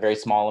supported with a very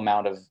small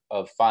amount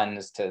of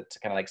funds to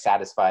kind of like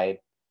satisfy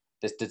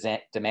this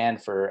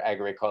demand for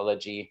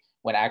agroecology,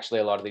 when actually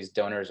a lot of these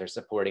donors are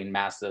supporting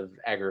massive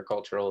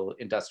agricultural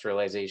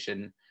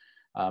industrialization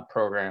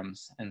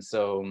programs. And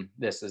so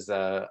this is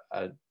a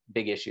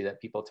big issue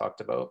that people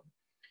talked about.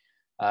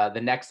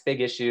 The next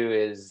big issue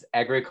is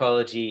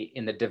agroecology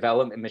in the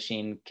development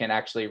machine can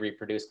actually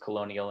reproduce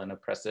colonial and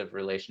oppressive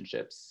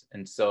relationships.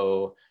 And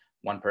so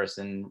one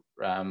person,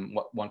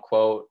 one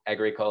quote,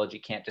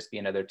 agroecology can't just be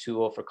another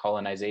tool for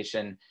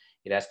colonization.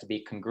 It has to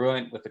be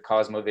congruent with the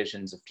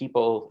cosmovisions of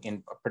people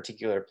in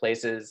particular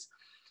places.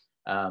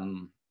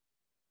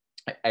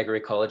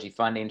 Agroecology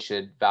funding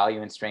should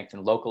value and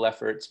strengthen local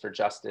efforts for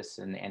justice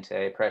and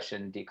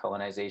anti-oppression,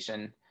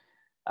 decolonization.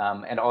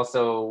 And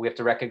also we have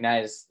to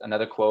recognize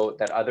another quote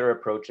that other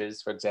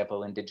approaches, for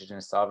example,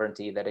 indigenous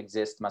sovereignty that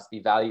exist must be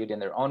valued in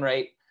their own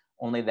right.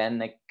 Only then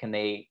they can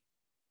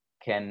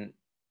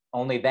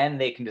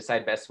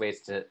decide best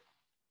ways to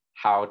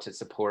how to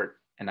support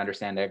and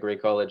understand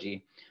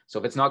agroecology. So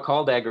if it's not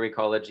called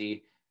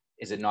agroecology,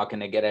 is it not going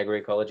to get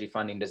agroecology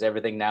funding? Does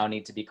everything now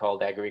need to be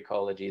called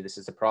agroecology? This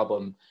is a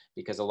problem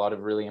because a lot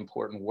of really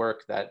important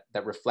work that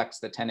reflects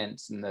the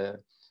tenets and the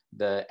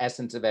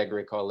essence of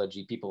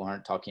agroecology, people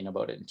aren't talking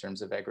about it in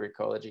terms of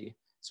agroecology.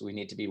 So we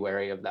need to be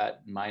wary of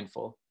that,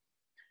 mindful.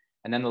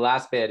 And then the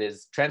last bit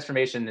is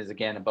transformation is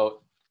again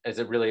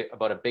really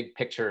about a big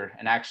picture.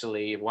 And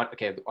actually,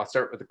 I'll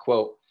start with a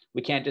quote.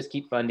 We can't just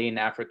keep funding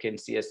African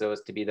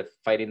CSOs to be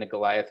fighting the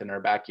Goliath in our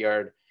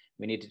backyard.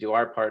 We need to do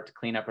our part to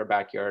clean up our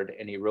backyard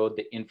and erode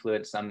the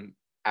influence some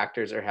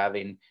actors are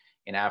having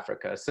in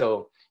Africa.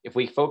 So if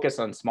we focus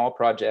on small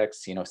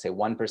projects, say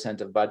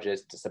 1% of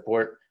budgets to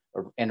support,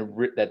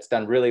 that's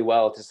done really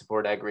well to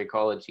support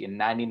agroecology, and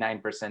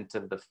 99%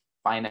 of the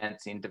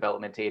financing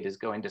development aid is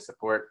going to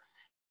support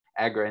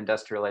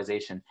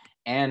agro-industrialization,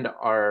 and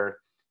our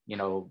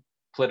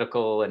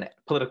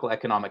political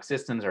economic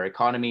systems, our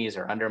economies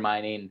are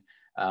undermining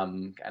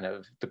kind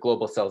of the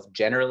global south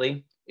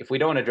generally. If we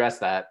don't address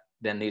that,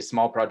 then these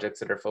small projects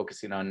that are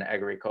focusing on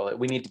agroecology,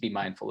 we need to be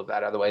mindful of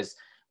that. Otherwise,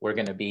 we're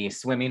going to be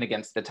swimming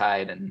against the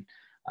tide, and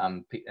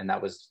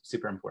that was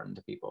super important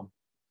to people.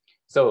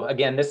 So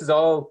again, this is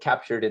all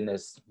captured in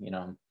this,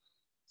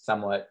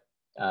 somewhat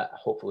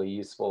hopefully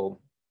useful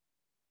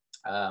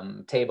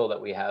table that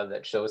we have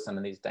that shows some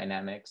of these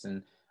dynamics.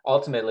 And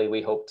ultimately,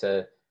 we hope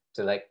to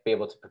be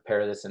able to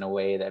prepare this in a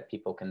way that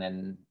people can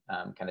then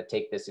kind of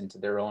take this into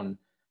their own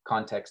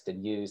context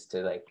and use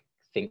to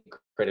think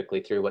critically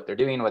through what they're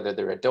doing, whether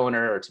they're a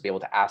donor, or to be able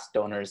to ask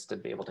donors to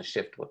be able to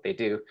shift what they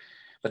do.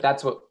 But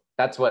that's the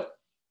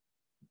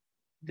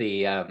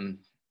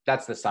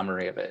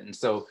summary of it. And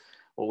so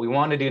what we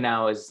want to do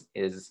now is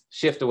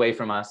shift away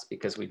from us,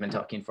 because we've been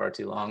talking far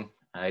too long.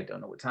 I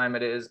don't know what time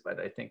it is, but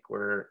I think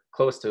we're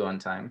close to on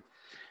time.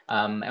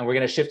 And we're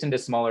going to shift into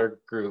smaller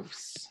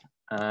groups.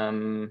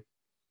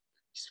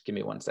 Just give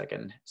me 1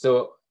 second.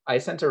 So I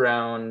sent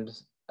around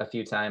a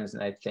few times,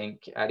 and I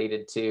think Addie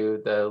did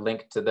too, the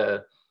link to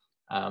the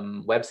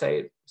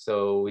website.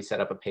 So we set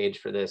up a page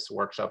for this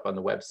workshop on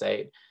the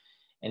website.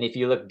 And if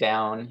you look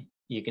down,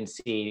 you can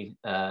see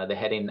the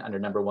heading under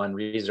number 1,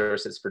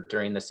 resources for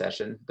during the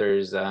session.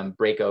 There's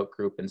breakout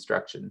group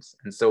instructions.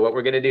 And so what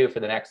we're going to do for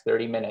the next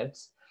 30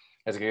 minutes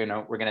is we're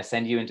going to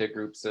send you into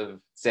groups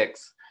of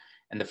 6.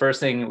 And the first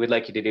thing we'd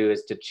like you to do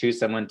is to choose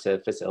someone to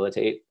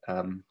facilitate,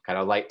 kind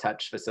of light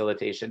touch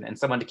facilitation, and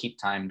someone to keep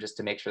time, just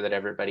to make sure that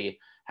everybody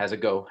has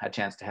a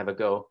chance to have a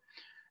go.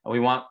 And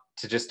we want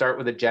to just start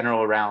with a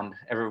general round.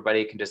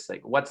 Everybody can just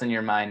what's in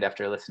your mind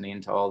after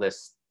listening to all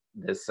this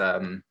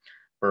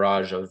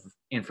barrage of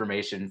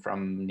information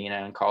from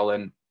Nina and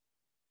Colin?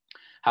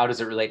 How does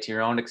it relate to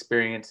your own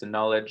experience and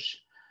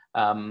knowledge?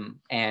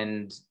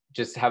 And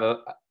just have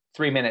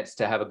 3 minutes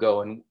to have a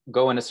go, and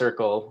go in a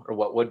circle, or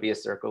what would be a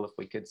circle if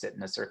we could sit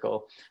in a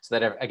circle, so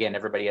that again,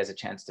 everybody has a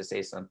chance to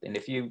say something.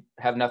 If you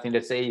have nothing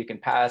to say, you can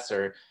pass,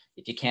 or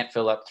if you can't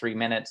fill up 3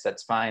 minutes,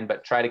 that's fine,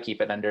 but try to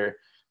keep it under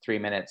 3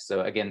 minutes.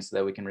 So again, so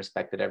that we can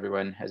respect that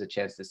everyone has a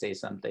chance to say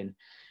something.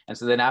 And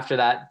so then after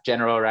that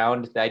general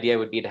round, the idea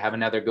would be to have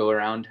another go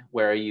around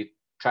where you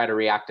try to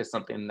react to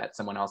something that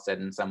someone else said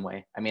in some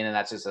way. I mean, and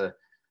that's just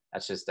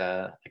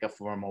a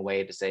formal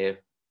way to say,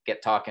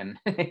 get talking,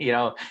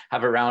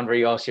 have a round where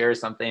you all share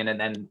something and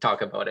then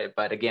talk about it.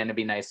 But again, it'd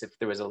be nice if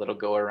there was a little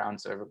go around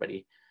so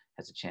everybody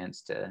has a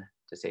chance to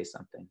say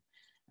something.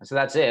 And so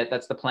that's it,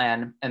 that's the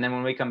plan. And then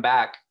when we come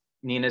back,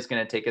 Nina's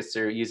gonna take us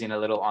through using a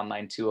little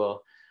online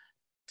tool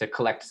to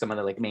collect some of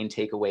the main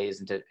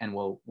takeaways, and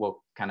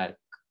we'll kind of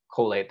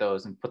collate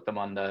those and put them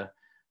on the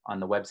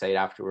website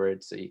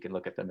afterwards, so you can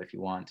look at them if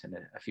you want, and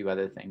a few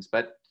other things.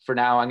 But for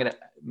now, I'm gonna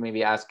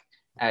maybe ask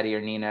Addie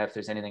or Nina if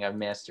there's anything I've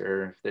missed,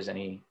 or if there's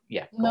any,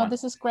 No,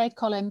 this is great,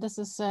 Colin. This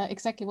is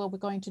exactly what we're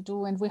going to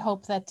do, and we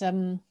hope that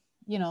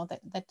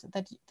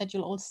that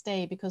you'll all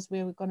stay, because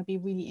we're going to be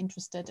really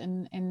interested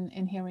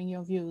in hearing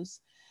your views.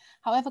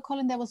 However,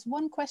 Colin, there was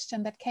one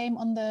question that came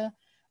on the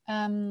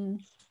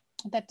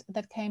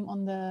that came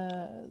on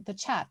the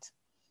chat,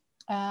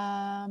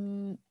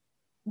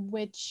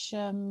 which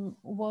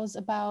was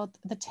about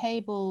the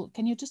table.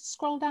 Can you just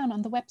scroll down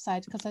on the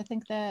website, because I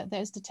think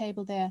there's the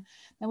table there.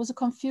 There was a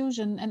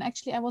confusion, and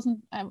actually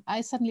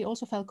I suddenly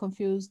also felt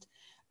confused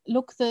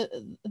look, the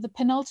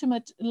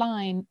penultimate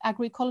line,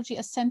 agroecology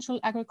as central,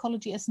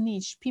 agroecology as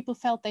niche. People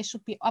felt they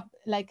should be up,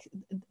 like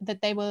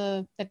that there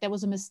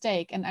was a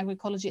mistake, and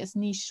agroecology as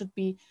niche should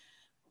be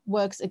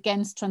works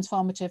against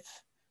transformative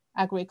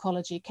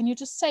agroecology. Can you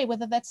just say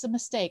whether that's a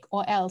mistake,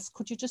 or else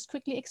could you just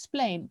quickly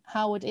explain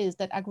how it is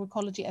that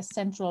agroecology as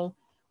central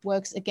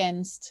works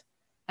against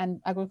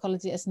and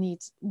agroecology as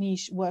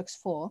niche works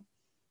for?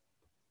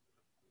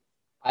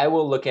 I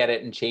will look at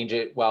it and change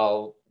it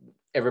while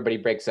everybody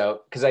breaks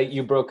out, because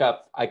you broke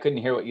up. I couldn't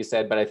hear what you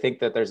said, but I think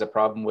that there's a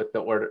problem with the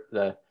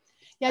order.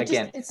 Yeah,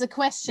 again, it's a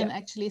question, yeah.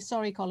 actually.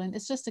 Sorry, Colin.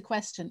 It's just a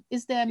question.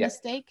 Is there a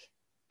mistake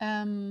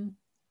on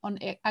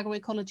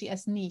agroecology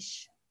as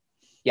niche?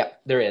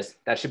 Yep, there is.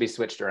 That should be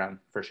switched around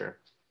for sure.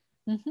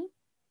 Mm-hmm.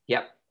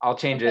 Yep, I'll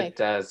change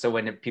it so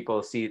when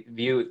people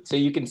view, so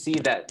you can see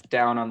that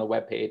down on the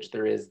webpage,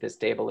 there is this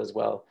table as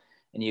well,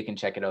 and you can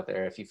check it out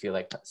there if you feel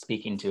like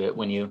speaking to it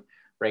when you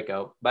break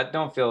out. But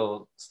don't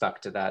feel stuck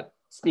to that.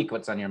 Speak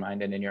what's on your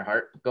mind and in your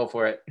heart. Go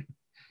for it.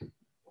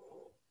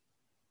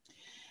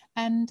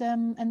 And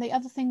the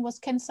other thing was,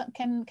 can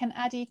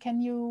Addy,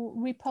 can you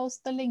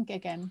repost the link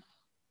again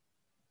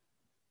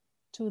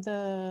to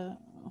the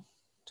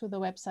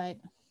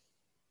website?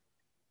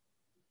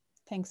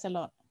 Thanks a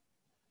lot.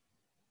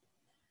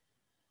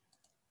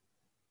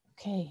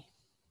 Okay.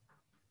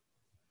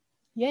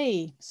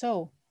 Yay.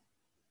 So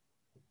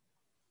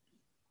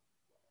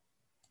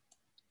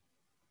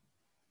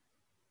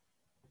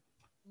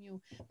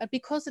but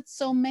because it's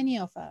so many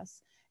of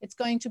us, it's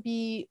going to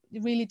be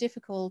really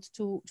difficult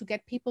to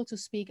get people to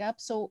speak up.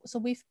 So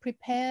we've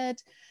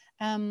prepared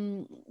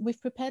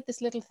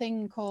this little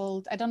thing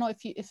called, I don't know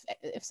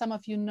if some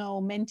of you know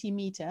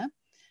Mentimeter,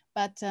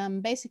 but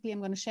basically I'm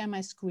going to share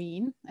my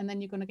screen, and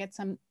then you're going to get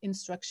some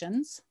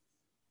instructions.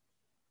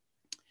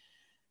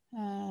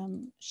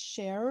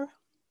 Share.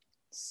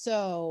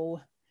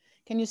 So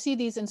can you see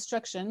these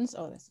instructions?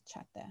 Oh, there's a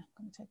chat there. I'm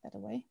going to take that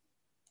away.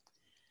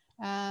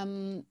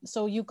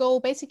 So you go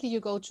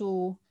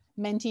to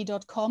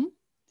menti.com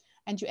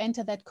and you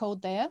enter that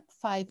code there,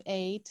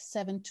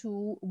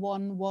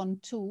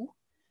 5872112,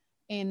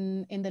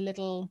 in the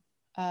little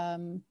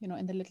in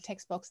the little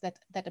text box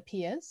that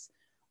appears.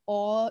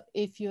 Or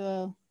if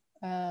you're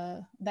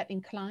that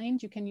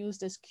inclined, you can use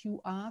this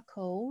QR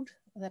code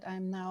that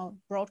I'm now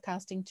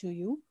broadcasting to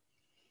you.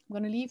 I'm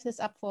going to leave this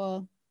up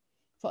for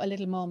a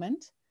little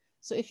moment.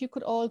 So if you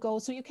could all go,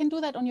 so you can do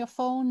that on your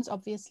phones,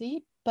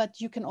 obviously,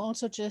 but you can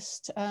also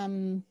just,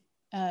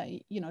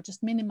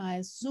 just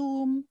minimize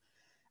Zoom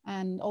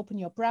and open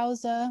your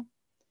browser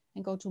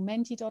and go to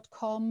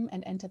menti.com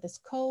and enter this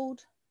code.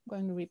 I'm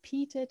going to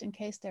repeat it in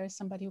case there is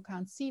somebody who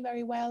can't see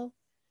very well.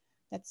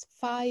 That's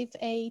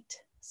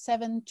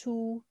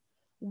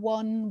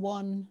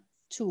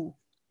 5872112.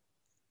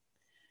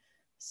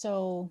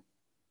 So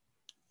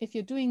if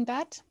you're doing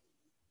that,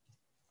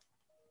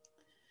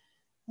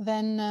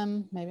 then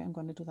maybe I'm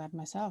going to do that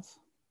myself,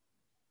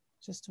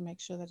 just to make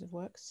sure that it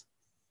works.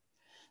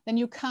 Then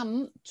you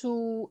come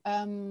to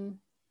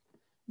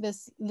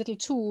this little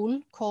tool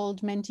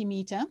called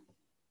Mentimeter.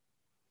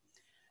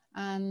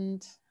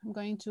 And I'm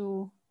going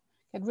to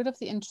get rid of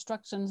the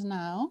instructions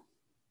now.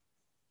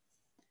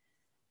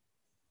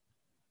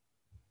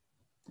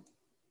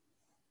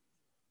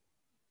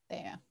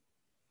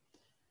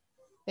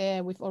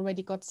 There, we've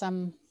already got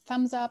some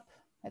thumbs up.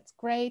 That's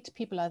great.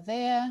 People are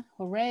there.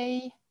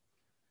 Hooray.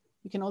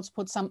 You can also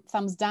put some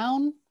thumbs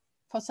down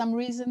for some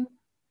reason.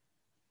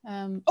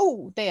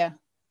 Oh, there.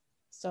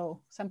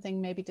 So something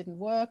maybe didn't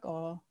work,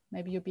 or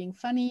maybe you're being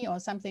funny, or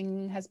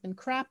something has been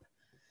crap,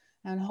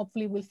 and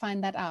hopefully we'll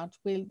find that out.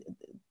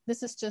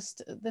 This is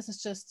just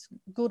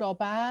good or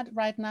bad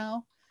right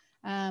now,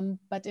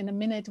 but in a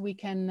minute we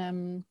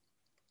can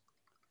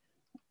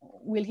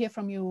we'll hear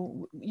from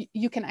you.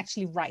 You can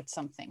actually write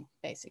something,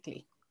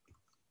 basically.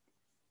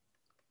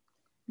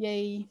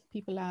 Yay,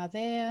 people are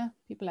there,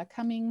 people are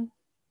coming.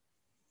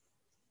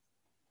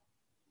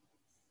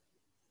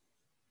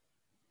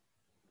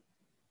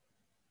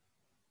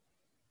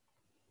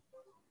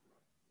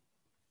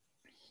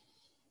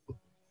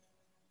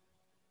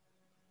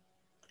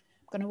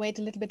 Going to wait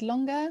a little bit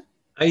longer.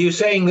 Are you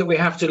saying that we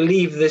have to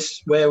leave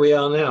this where we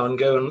are now and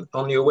go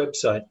on your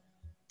website?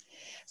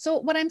 So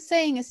what I'm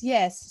saying is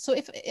yes. So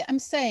if I'm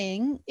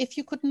saying, if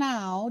you could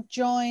now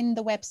join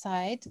the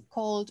website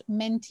called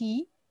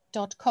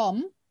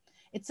menti.com,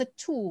 it's a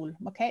tool,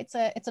 okay? It's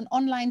an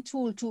online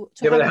tool to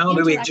yeah, have but how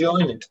do we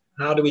join it?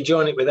 How do we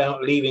join it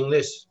without leaving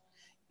this?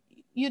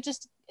 You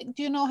just,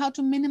 do you know how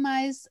to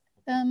minimize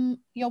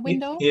your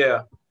window?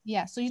 Yeah.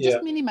 Yeah, so you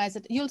just minimize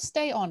it. You'll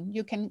stay on.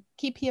 You can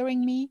keep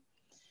hearing me.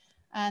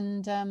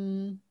 And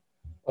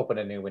open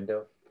a new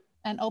window.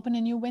 And open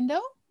a new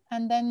window,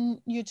 and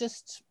then you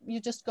just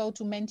go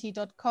to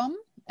menti.com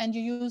and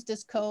you use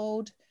this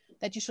code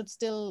that you should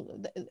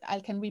still. I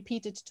can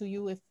repeat it to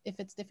you if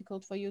it's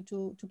difficult for you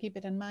to keep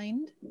it in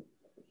mind.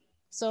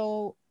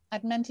 So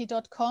at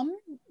menti.com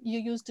you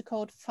use the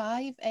code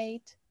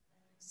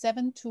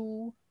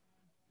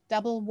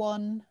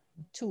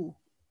 5872112,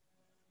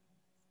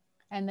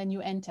 and then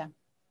you enter.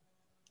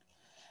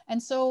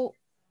 And so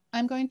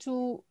I'm going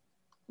to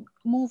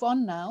move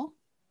on now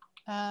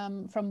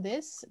from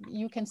this.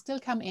 You can still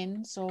come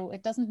in, so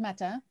it doesn't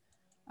matter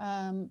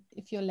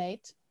if you're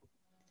late.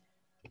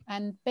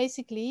 And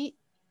basically,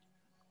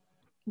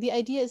 the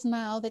idea is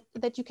now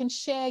that you can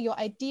share your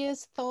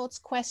ideas, thoughts,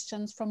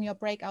 questions from your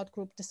breakout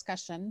group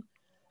discussion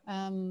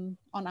on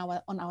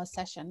our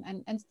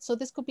session. And so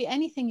this could be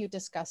anything you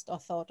discussed or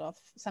thought of,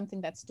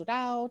 something that stood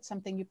out,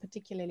 something you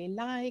particularly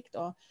liked,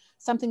 or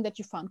something that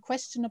you found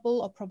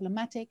questionable or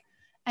problematic.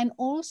 And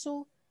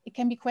also it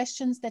can be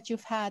questions that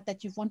you've had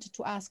that you've wanted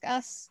to ask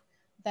us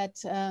that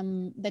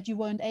that you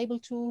weren't able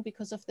to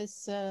because of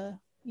this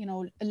you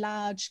know, a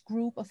large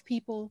group of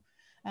people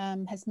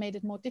has made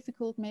it more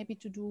difficult maybe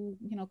to do,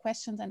 you know,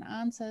 questions and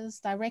answers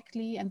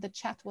directly, and the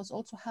chat was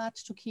also hard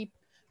to keep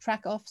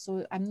track of,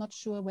 so I'm not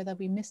sure whether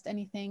we missed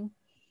anything.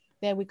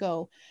 There we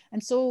go.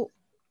 And so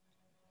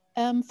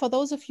for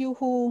those of you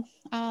who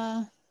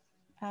are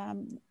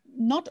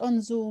not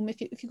on Zoom,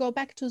 if you go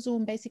back to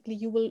Zoom, basically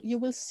you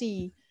will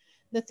see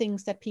the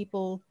things that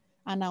people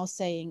are now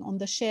saying on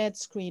the shared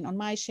screen, on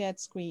my shared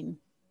screen.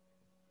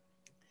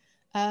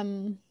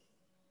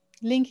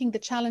 Linking the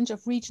challenge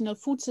of regional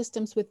food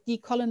systems with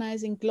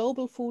decolonizing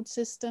global food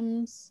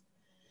systems,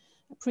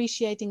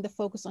 appreciating the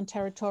focus on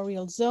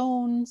territorial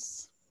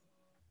zones.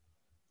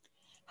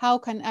 How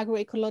can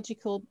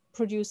agroecological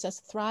producers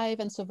thrive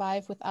and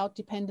survive without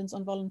dependence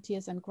on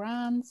volunteers and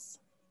grants?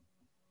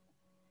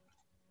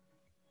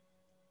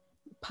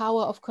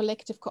 Power of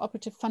collective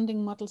cooperative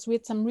funding models. We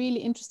had some really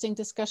interesting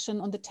discussion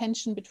on the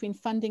tension between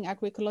funding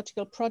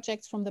agroecological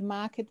projects from the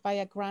market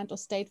via grant or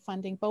state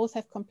funding. Both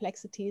have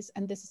complexities,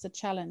 and this is a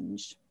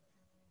challenge.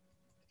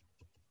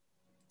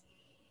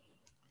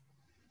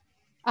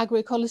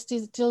 Agroecology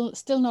is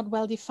still not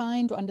well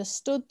defined or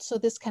understood, so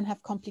this can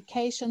have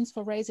complications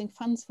for raising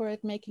funds for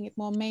it, making it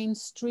more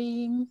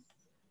mainstream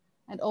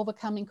and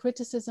overcoming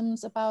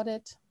criticisms about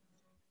it.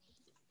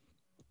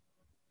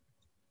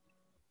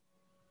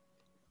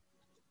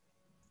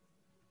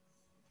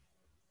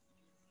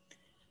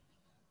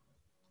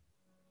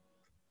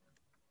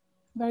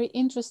 Very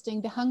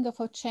interesting, the hunger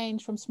for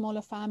change from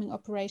smaller farming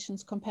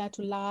operations compared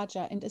to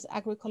larger, and is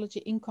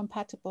agroecology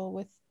incompatible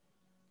with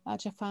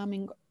larger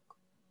farming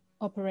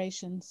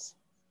operations?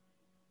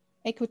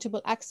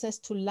 Equitable access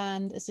to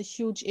land is a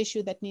huge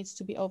issue that needs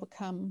to be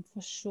overcome,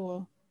 for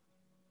sure.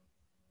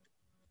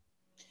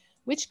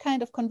 Which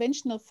kind of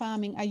conventional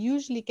farming are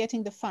usually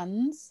getting the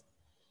funds,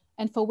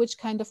 and for which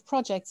kind of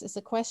projects is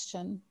a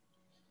question.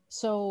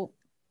 So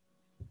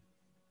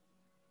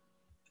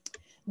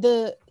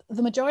the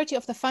majority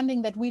of the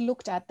funding that we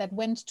looked at that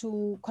went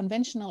to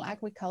conventional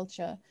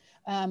agriculture,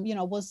 you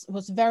know,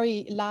 was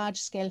very large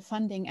scale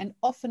funding, and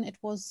often it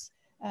was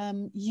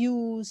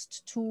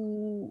used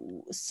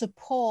to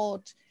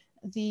support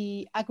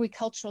the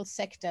agricultural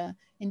sector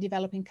in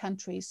developing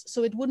countries.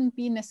 So it wouldn't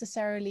be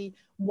necessarily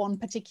one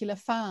particular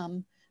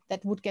farm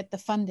that would get the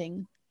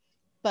funding,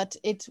 but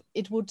it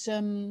would,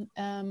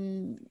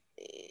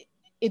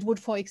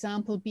 for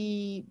example,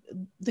 be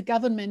the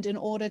government in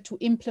order to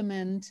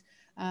implement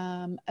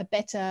a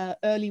better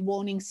early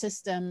warning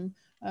system,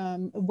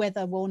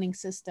 weather warning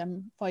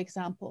system, for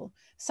example.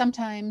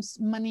 Sometimes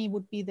money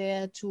would be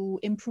there to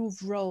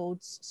improve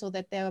roads so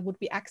that there would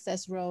be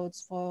access roads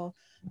for,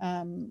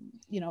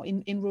 you know,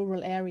 in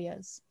rural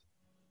areas.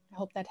 I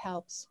hope that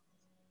helps.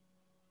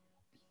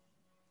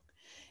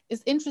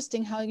 It's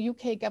interesting how the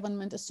UK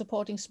government is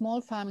supporting small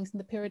farmings in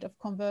the period of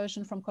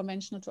conversion from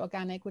conventional to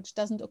organic, which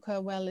doesn't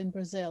occur well in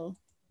Brazil.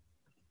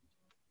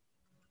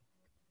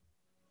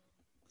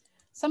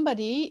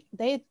 Somebody,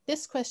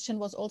 this question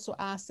was also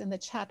asked in the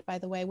chat, by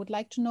the way, would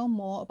like to know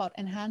more about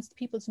enhanced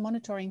people's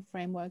monitoring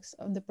frameworks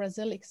on the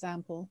Brazil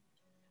example.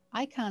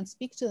 I can't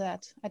speak to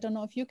that. I don't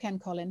know if you can,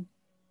 Colin.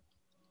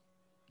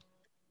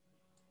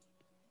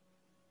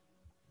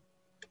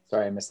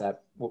 Sorry, I missed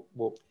that.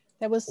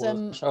 There was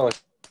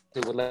they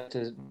would like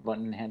to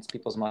enhance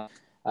people's mind.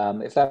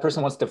 If that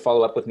person wants to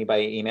follow up with me by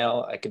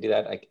email, I could do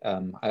that.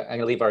 I'm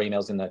gonna leave our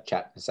emails in the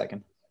chat in a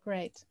second.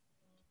 Great.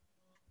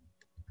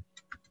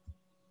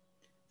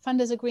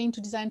 Funders agreeing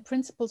to design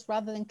principles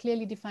rather than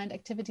clearly defined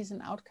activities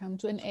and outcome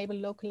to enable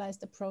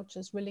localized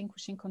approaches,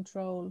 relinquishing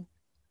control.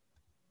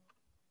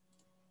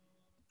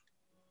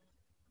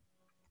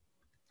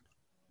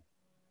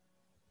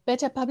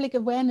 Better public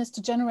awareness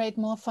to generate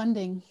more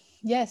funding.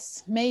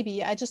 Yes,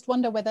 maybe. I just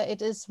wonder whether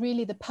it is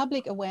really the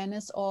public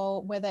awareness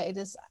or whether it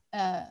is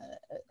a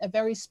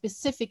very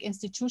specific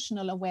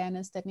institutional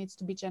awareness that needs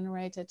to be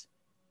generated.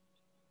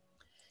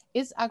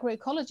 Is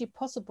agroecology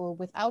possible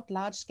without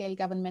large-scale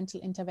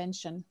governmental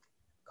intervention?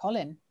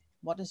 Colin,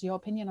 what is your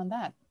opinion on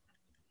that?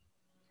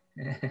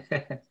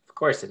 Of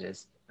course it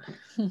is.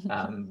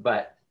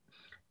 But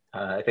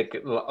I think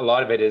a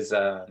lot of it is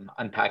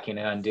unpacking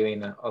and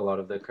undoing a lot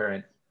of the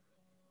current.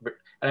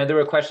 And there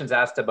were questions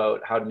asked about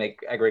how to make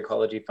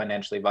agroecology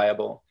financially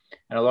viable.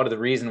 And a lot of the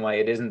reason why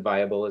it isn't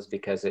viable is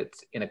because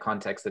it's in a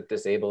context that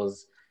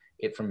disables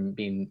it from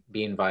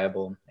being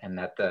viable, and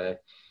that the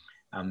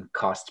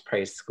cost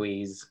price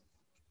squeeze,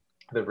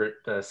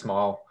 the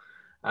small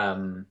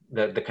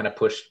the kind of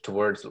push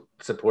towards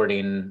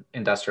supporting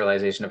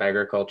industrialization of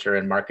agriculture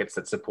and markets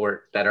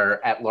that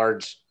are at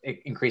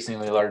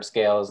increasingly large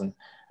scales, and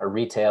a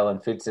retail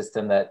and food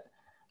system that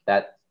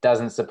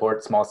doesn't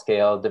support small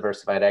scale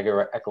diversified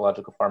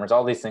agroecological farmers.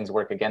 All these things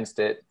work against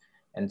it.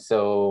 And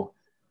so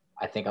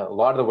I think a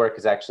lot of the work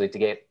is actually to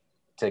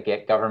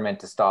get government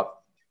to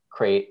stop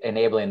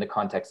enabling the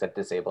context that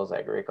disables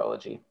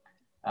agroecology,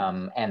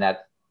 and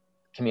that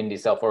community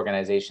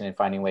self-organization and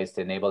finding ways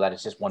to enable that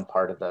is just one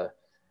part of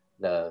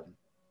the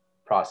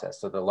process.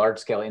 So the large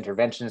scale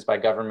interventions by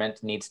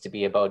government needs to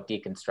be about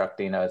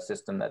deconstructing a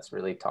system that's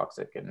really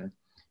toxic and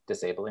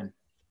disabling,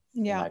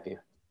 in my view.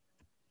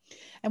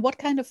 And what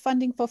kind of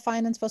funding for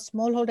finance for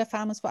smallholder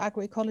farmers for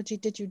agroecology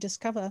did you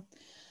discover?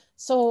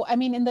 So, I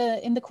mean, in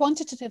the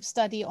quantitative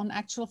study on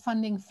actual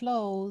funding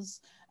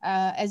flows,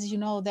 as you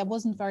know, there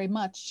wasn't very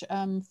much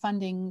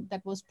funding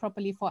that was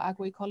properly for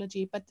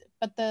agroecology. But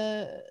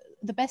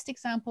the best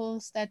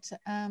examples that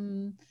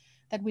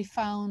we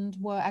found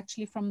were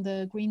actually from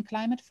the Green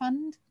Climate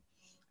Fund,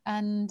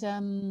 and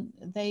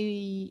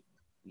they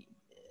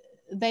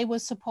were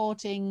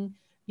supporting,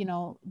 you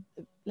know,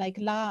 like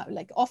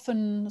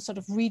often sort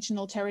of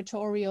regional,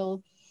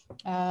 territorial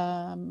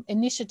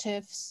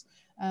initiatives,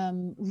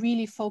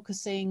 really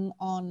focusing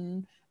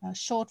on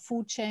short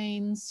food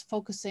chains,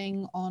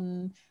 focusing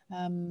on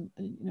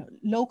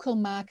local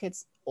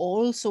markets,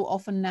 also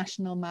often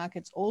national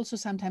markets, also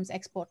sometimes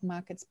export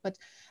markets, but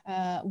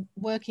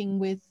working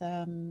with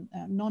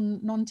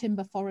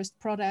non-timber forest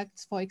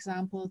products, for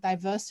example,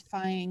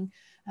 diversifying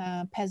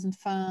peasant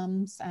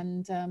farms,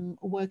 and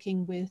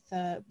working with,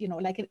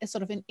 like a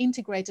sort of an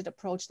integrated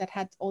approach that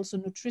had also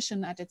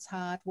nutrition at its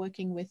heart,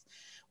 working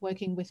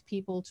with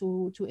people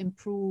to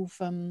improve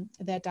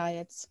their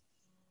diets.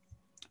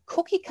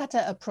 Cookie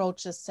cutter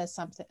approaches, says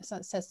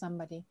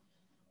somebody.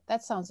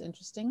 That sounds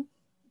interesting.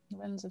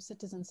 Awareness of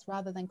citizens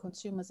rather than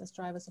consumers as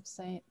drivers of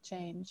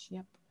change.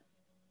 Yep.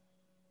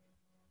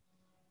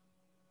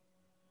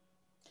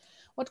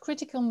 What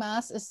critical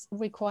mass is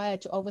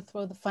required to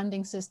overthrow the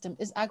funding system?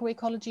 Is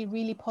agroecology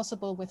really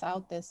possible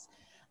without this?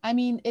 I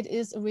mean, it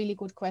is a really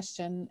good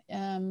question.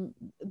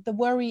 The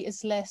worry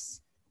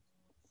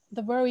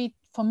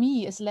for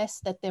me is less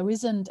that there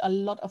isn't a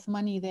lot of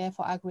money there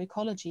for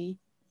agroecology,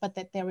 but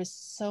that there is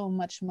so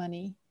much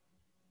money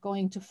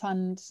going to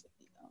fund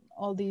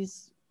all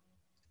these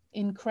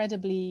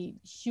incredibly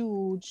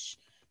huge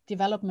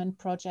development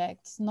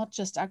projects, not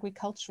just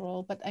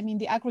agricultural, but I mean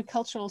the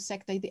agricultural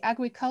sector, the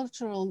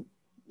agricultural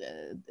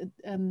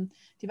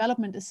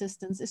development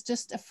assistance is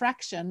just a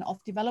fraction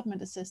of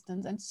development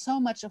assistance, and so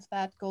much of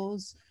that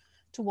goes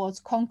towards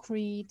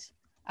concrete,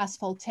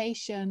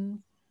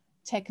 asphaltation,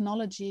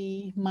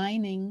 technology,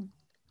 mining.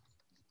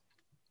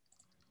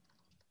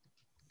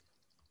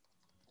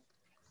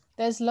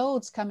 There's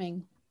loads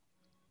coming.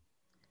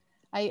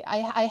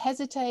 I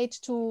hesitate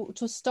to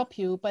stop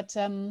you, but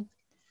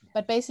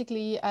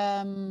basically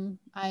I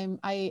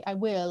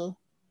will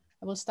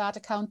start a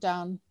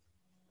countdown.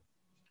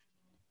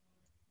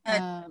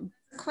 A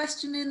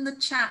question in the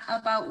chat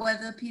about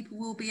whether people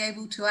will be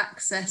able to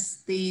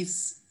access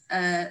these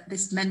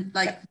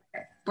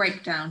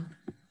breakdown.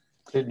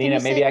 So Nina,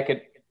 maybe I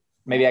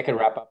could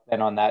wrap up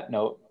then on that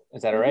note.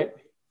 Is that all right?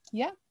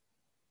 Yeah.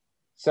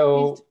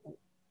 So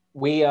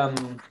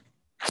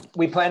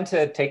we plan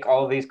to take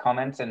all of these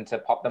comments and to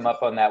pop them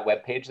up on that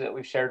webpage that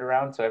we've shared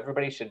around. So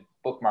everybody should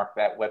bookmark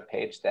that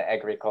webpage, the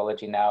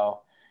Agroecology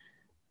Now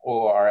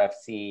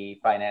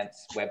ORFC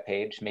Finance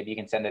webpage. Maybe you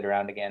can send it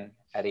around again,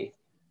 Eddie,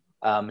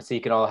 so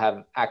you can all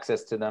have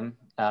access to them.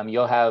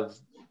 You'll have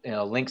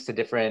links to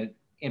different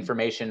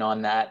information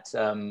on that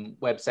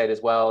website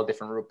as well,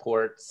 different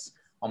reports.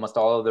 Almost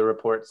all of the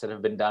reports that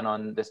have been done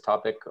on this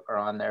topic are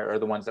on there, or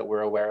the ones that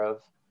we're aware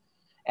of.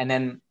 And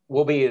then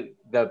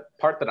the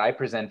part that I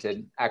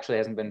presented actually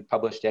hasn't been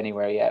published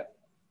anywhere yet.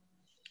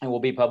 And we'll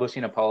be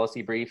publishing a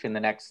policy brief in the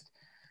next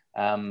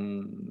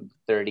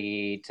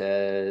 30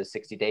 to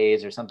 60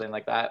 days or something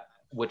like that,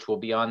 which will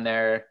be on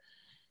there.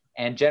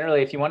 And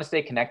generally, if you want to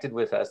stay connected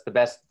with us, the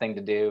best thing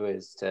to do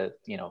is to,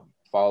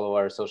 follow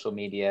our social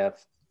media,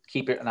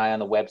 keep an eye on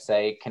the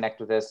website, connect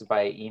with us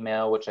via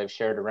email, which I've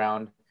shared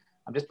around.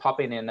 I'm just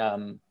popping in,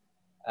 did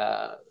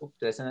I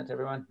send that to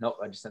everyone? No,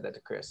 I just sent that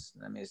to Chris.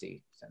 Let me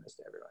see, send this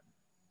to everyone.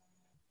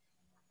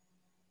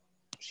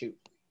 Shoot.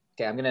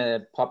 Okay, I'm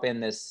gonna pop in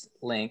this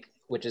link,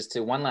 which is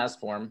to one last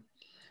form,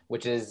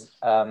 which is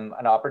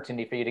an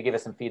opportunity for you to give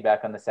us some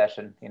feedback on the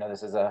session.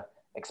 This is a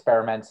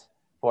experiment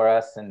for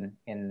us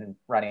in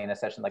running a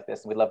session like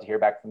this, and we'd love to hear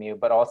back from you.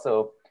 But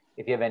also,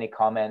 if you have any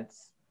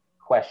comments,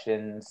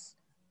 questions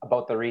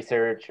about the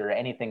research or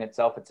anything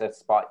itself, it's a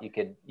spot you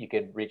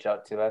could reach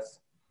out to us.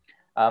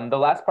 The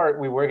last part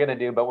we were gonna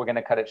do, but we're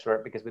gonna cut it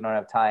short because we don't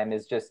have time,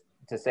 is just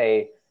to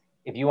say,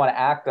 if you wanna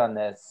act on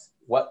this,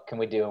 what can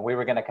we do? And we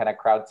were gonna kind of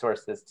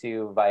crowdsource this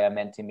too via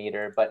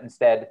Mentimeter, but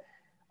instead,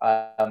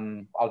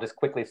 I'll just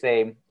quickly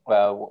say,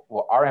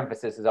 our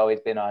emphasis has always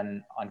been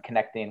on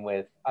connecting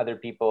with other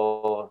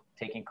people,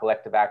 taking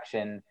collective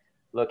action,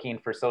 looking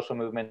for social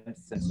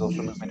movements and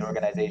social movement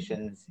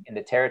organizations in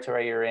the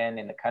territory you're in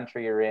the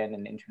country you're in,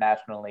 and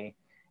internationally,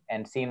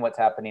 and seeing what's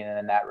happening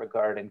in that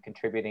regard and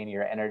contributing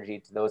your energy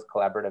to those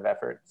collaborative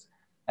efforts.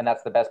 And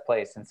that's the best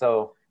place. And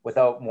so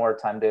without more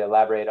time to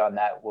elaborate on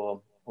that,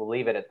 we'll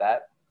leave it at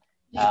that.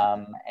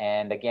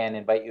 And again,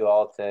 invite you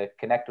all to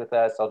connect with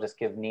us. I'll just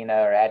give Nina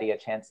or Addie a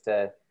chance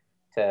to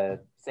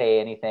say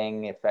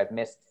anything if I've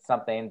missed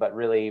something, but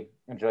really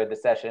enjoyed the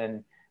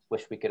session.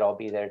 Wish we could all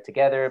be there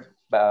together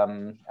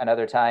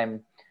another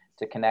time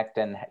to connect,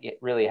 and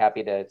really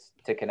happy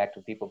to connect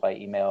with people by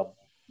email,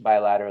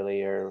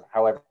 bilaterally, or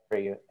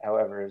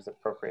however is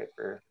appropriate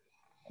for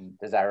and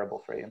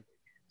desirable for you.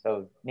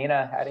 So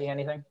Nina, Addie,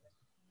 anything?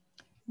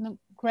 No,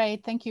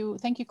 great, thank you,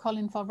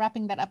 Colin, for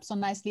wrapping that up so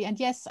nicely. And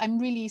yes, I'm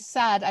really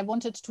sad. I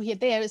wanted to hear,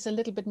 there is a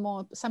little bit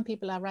more. Some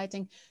people are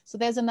writing. So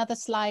there's another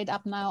slide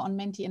up now on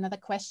Menti, another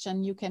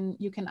question you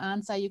can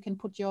answer. You can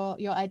put your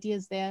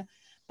ideas there.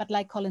 But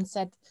like Colin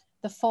said,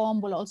 the form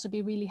will also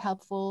be really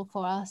helpful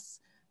for us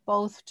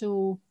both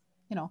to,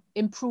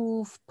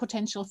 improve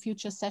potential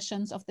future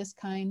sessions of this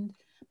kind,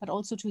 but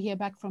also to hear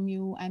back from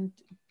you and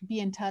be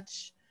in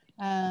touch.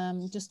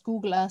 Just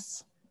Google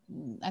us.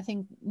 I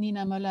think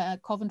Nina Möller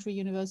at Coventry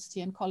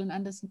University and Colin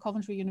Anderson,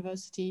 Coventry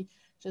University,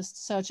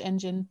 just search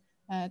engine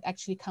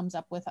actually comes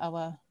up with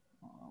our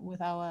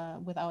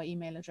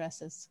email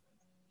addresses.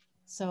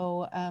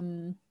 So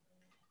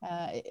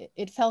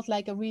it felt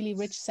like a really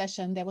rich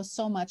session. There was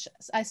so much.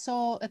 I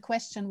saw a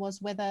question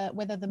was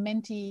whether the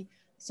Menti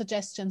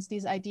suggestions,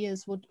 these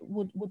ideas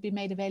would be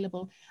made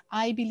available.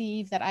 I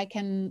believe that I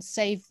can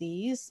save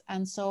these,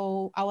 and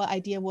so our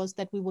idea was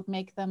that we would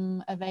make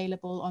them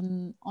available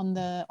on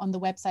the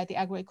website, the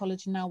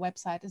Agroecology Now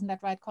website. Isn't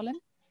that right, Colin?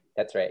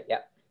 That's right.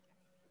 Yeah.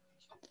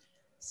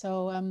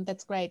 So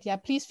that's great. Yeah,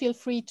 please feel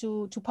free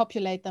to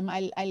populate them.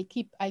 I'll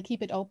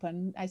keep it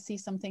open. I see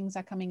some things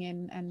are coming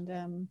in,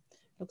 and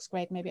looks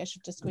great. Maybe I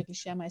should just quickly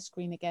share my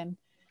screen again.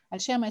 I'll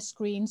share my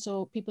screen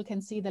so people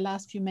can see the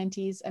last few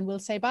mentees, and we'll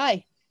say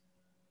bye.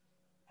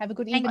 Have a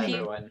good evening. Bye,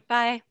 everyone.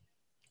 Bye.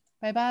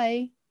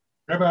 Bye-bye.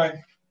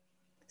 Bye-bye.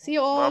 See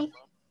you all. Bye.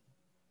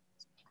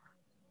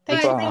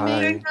 Thanks for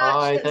coming.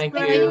 Bye, thank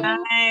you.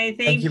 Bye.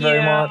 Thank you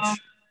very much.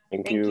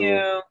 Thank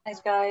you. Thanks,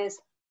 guys.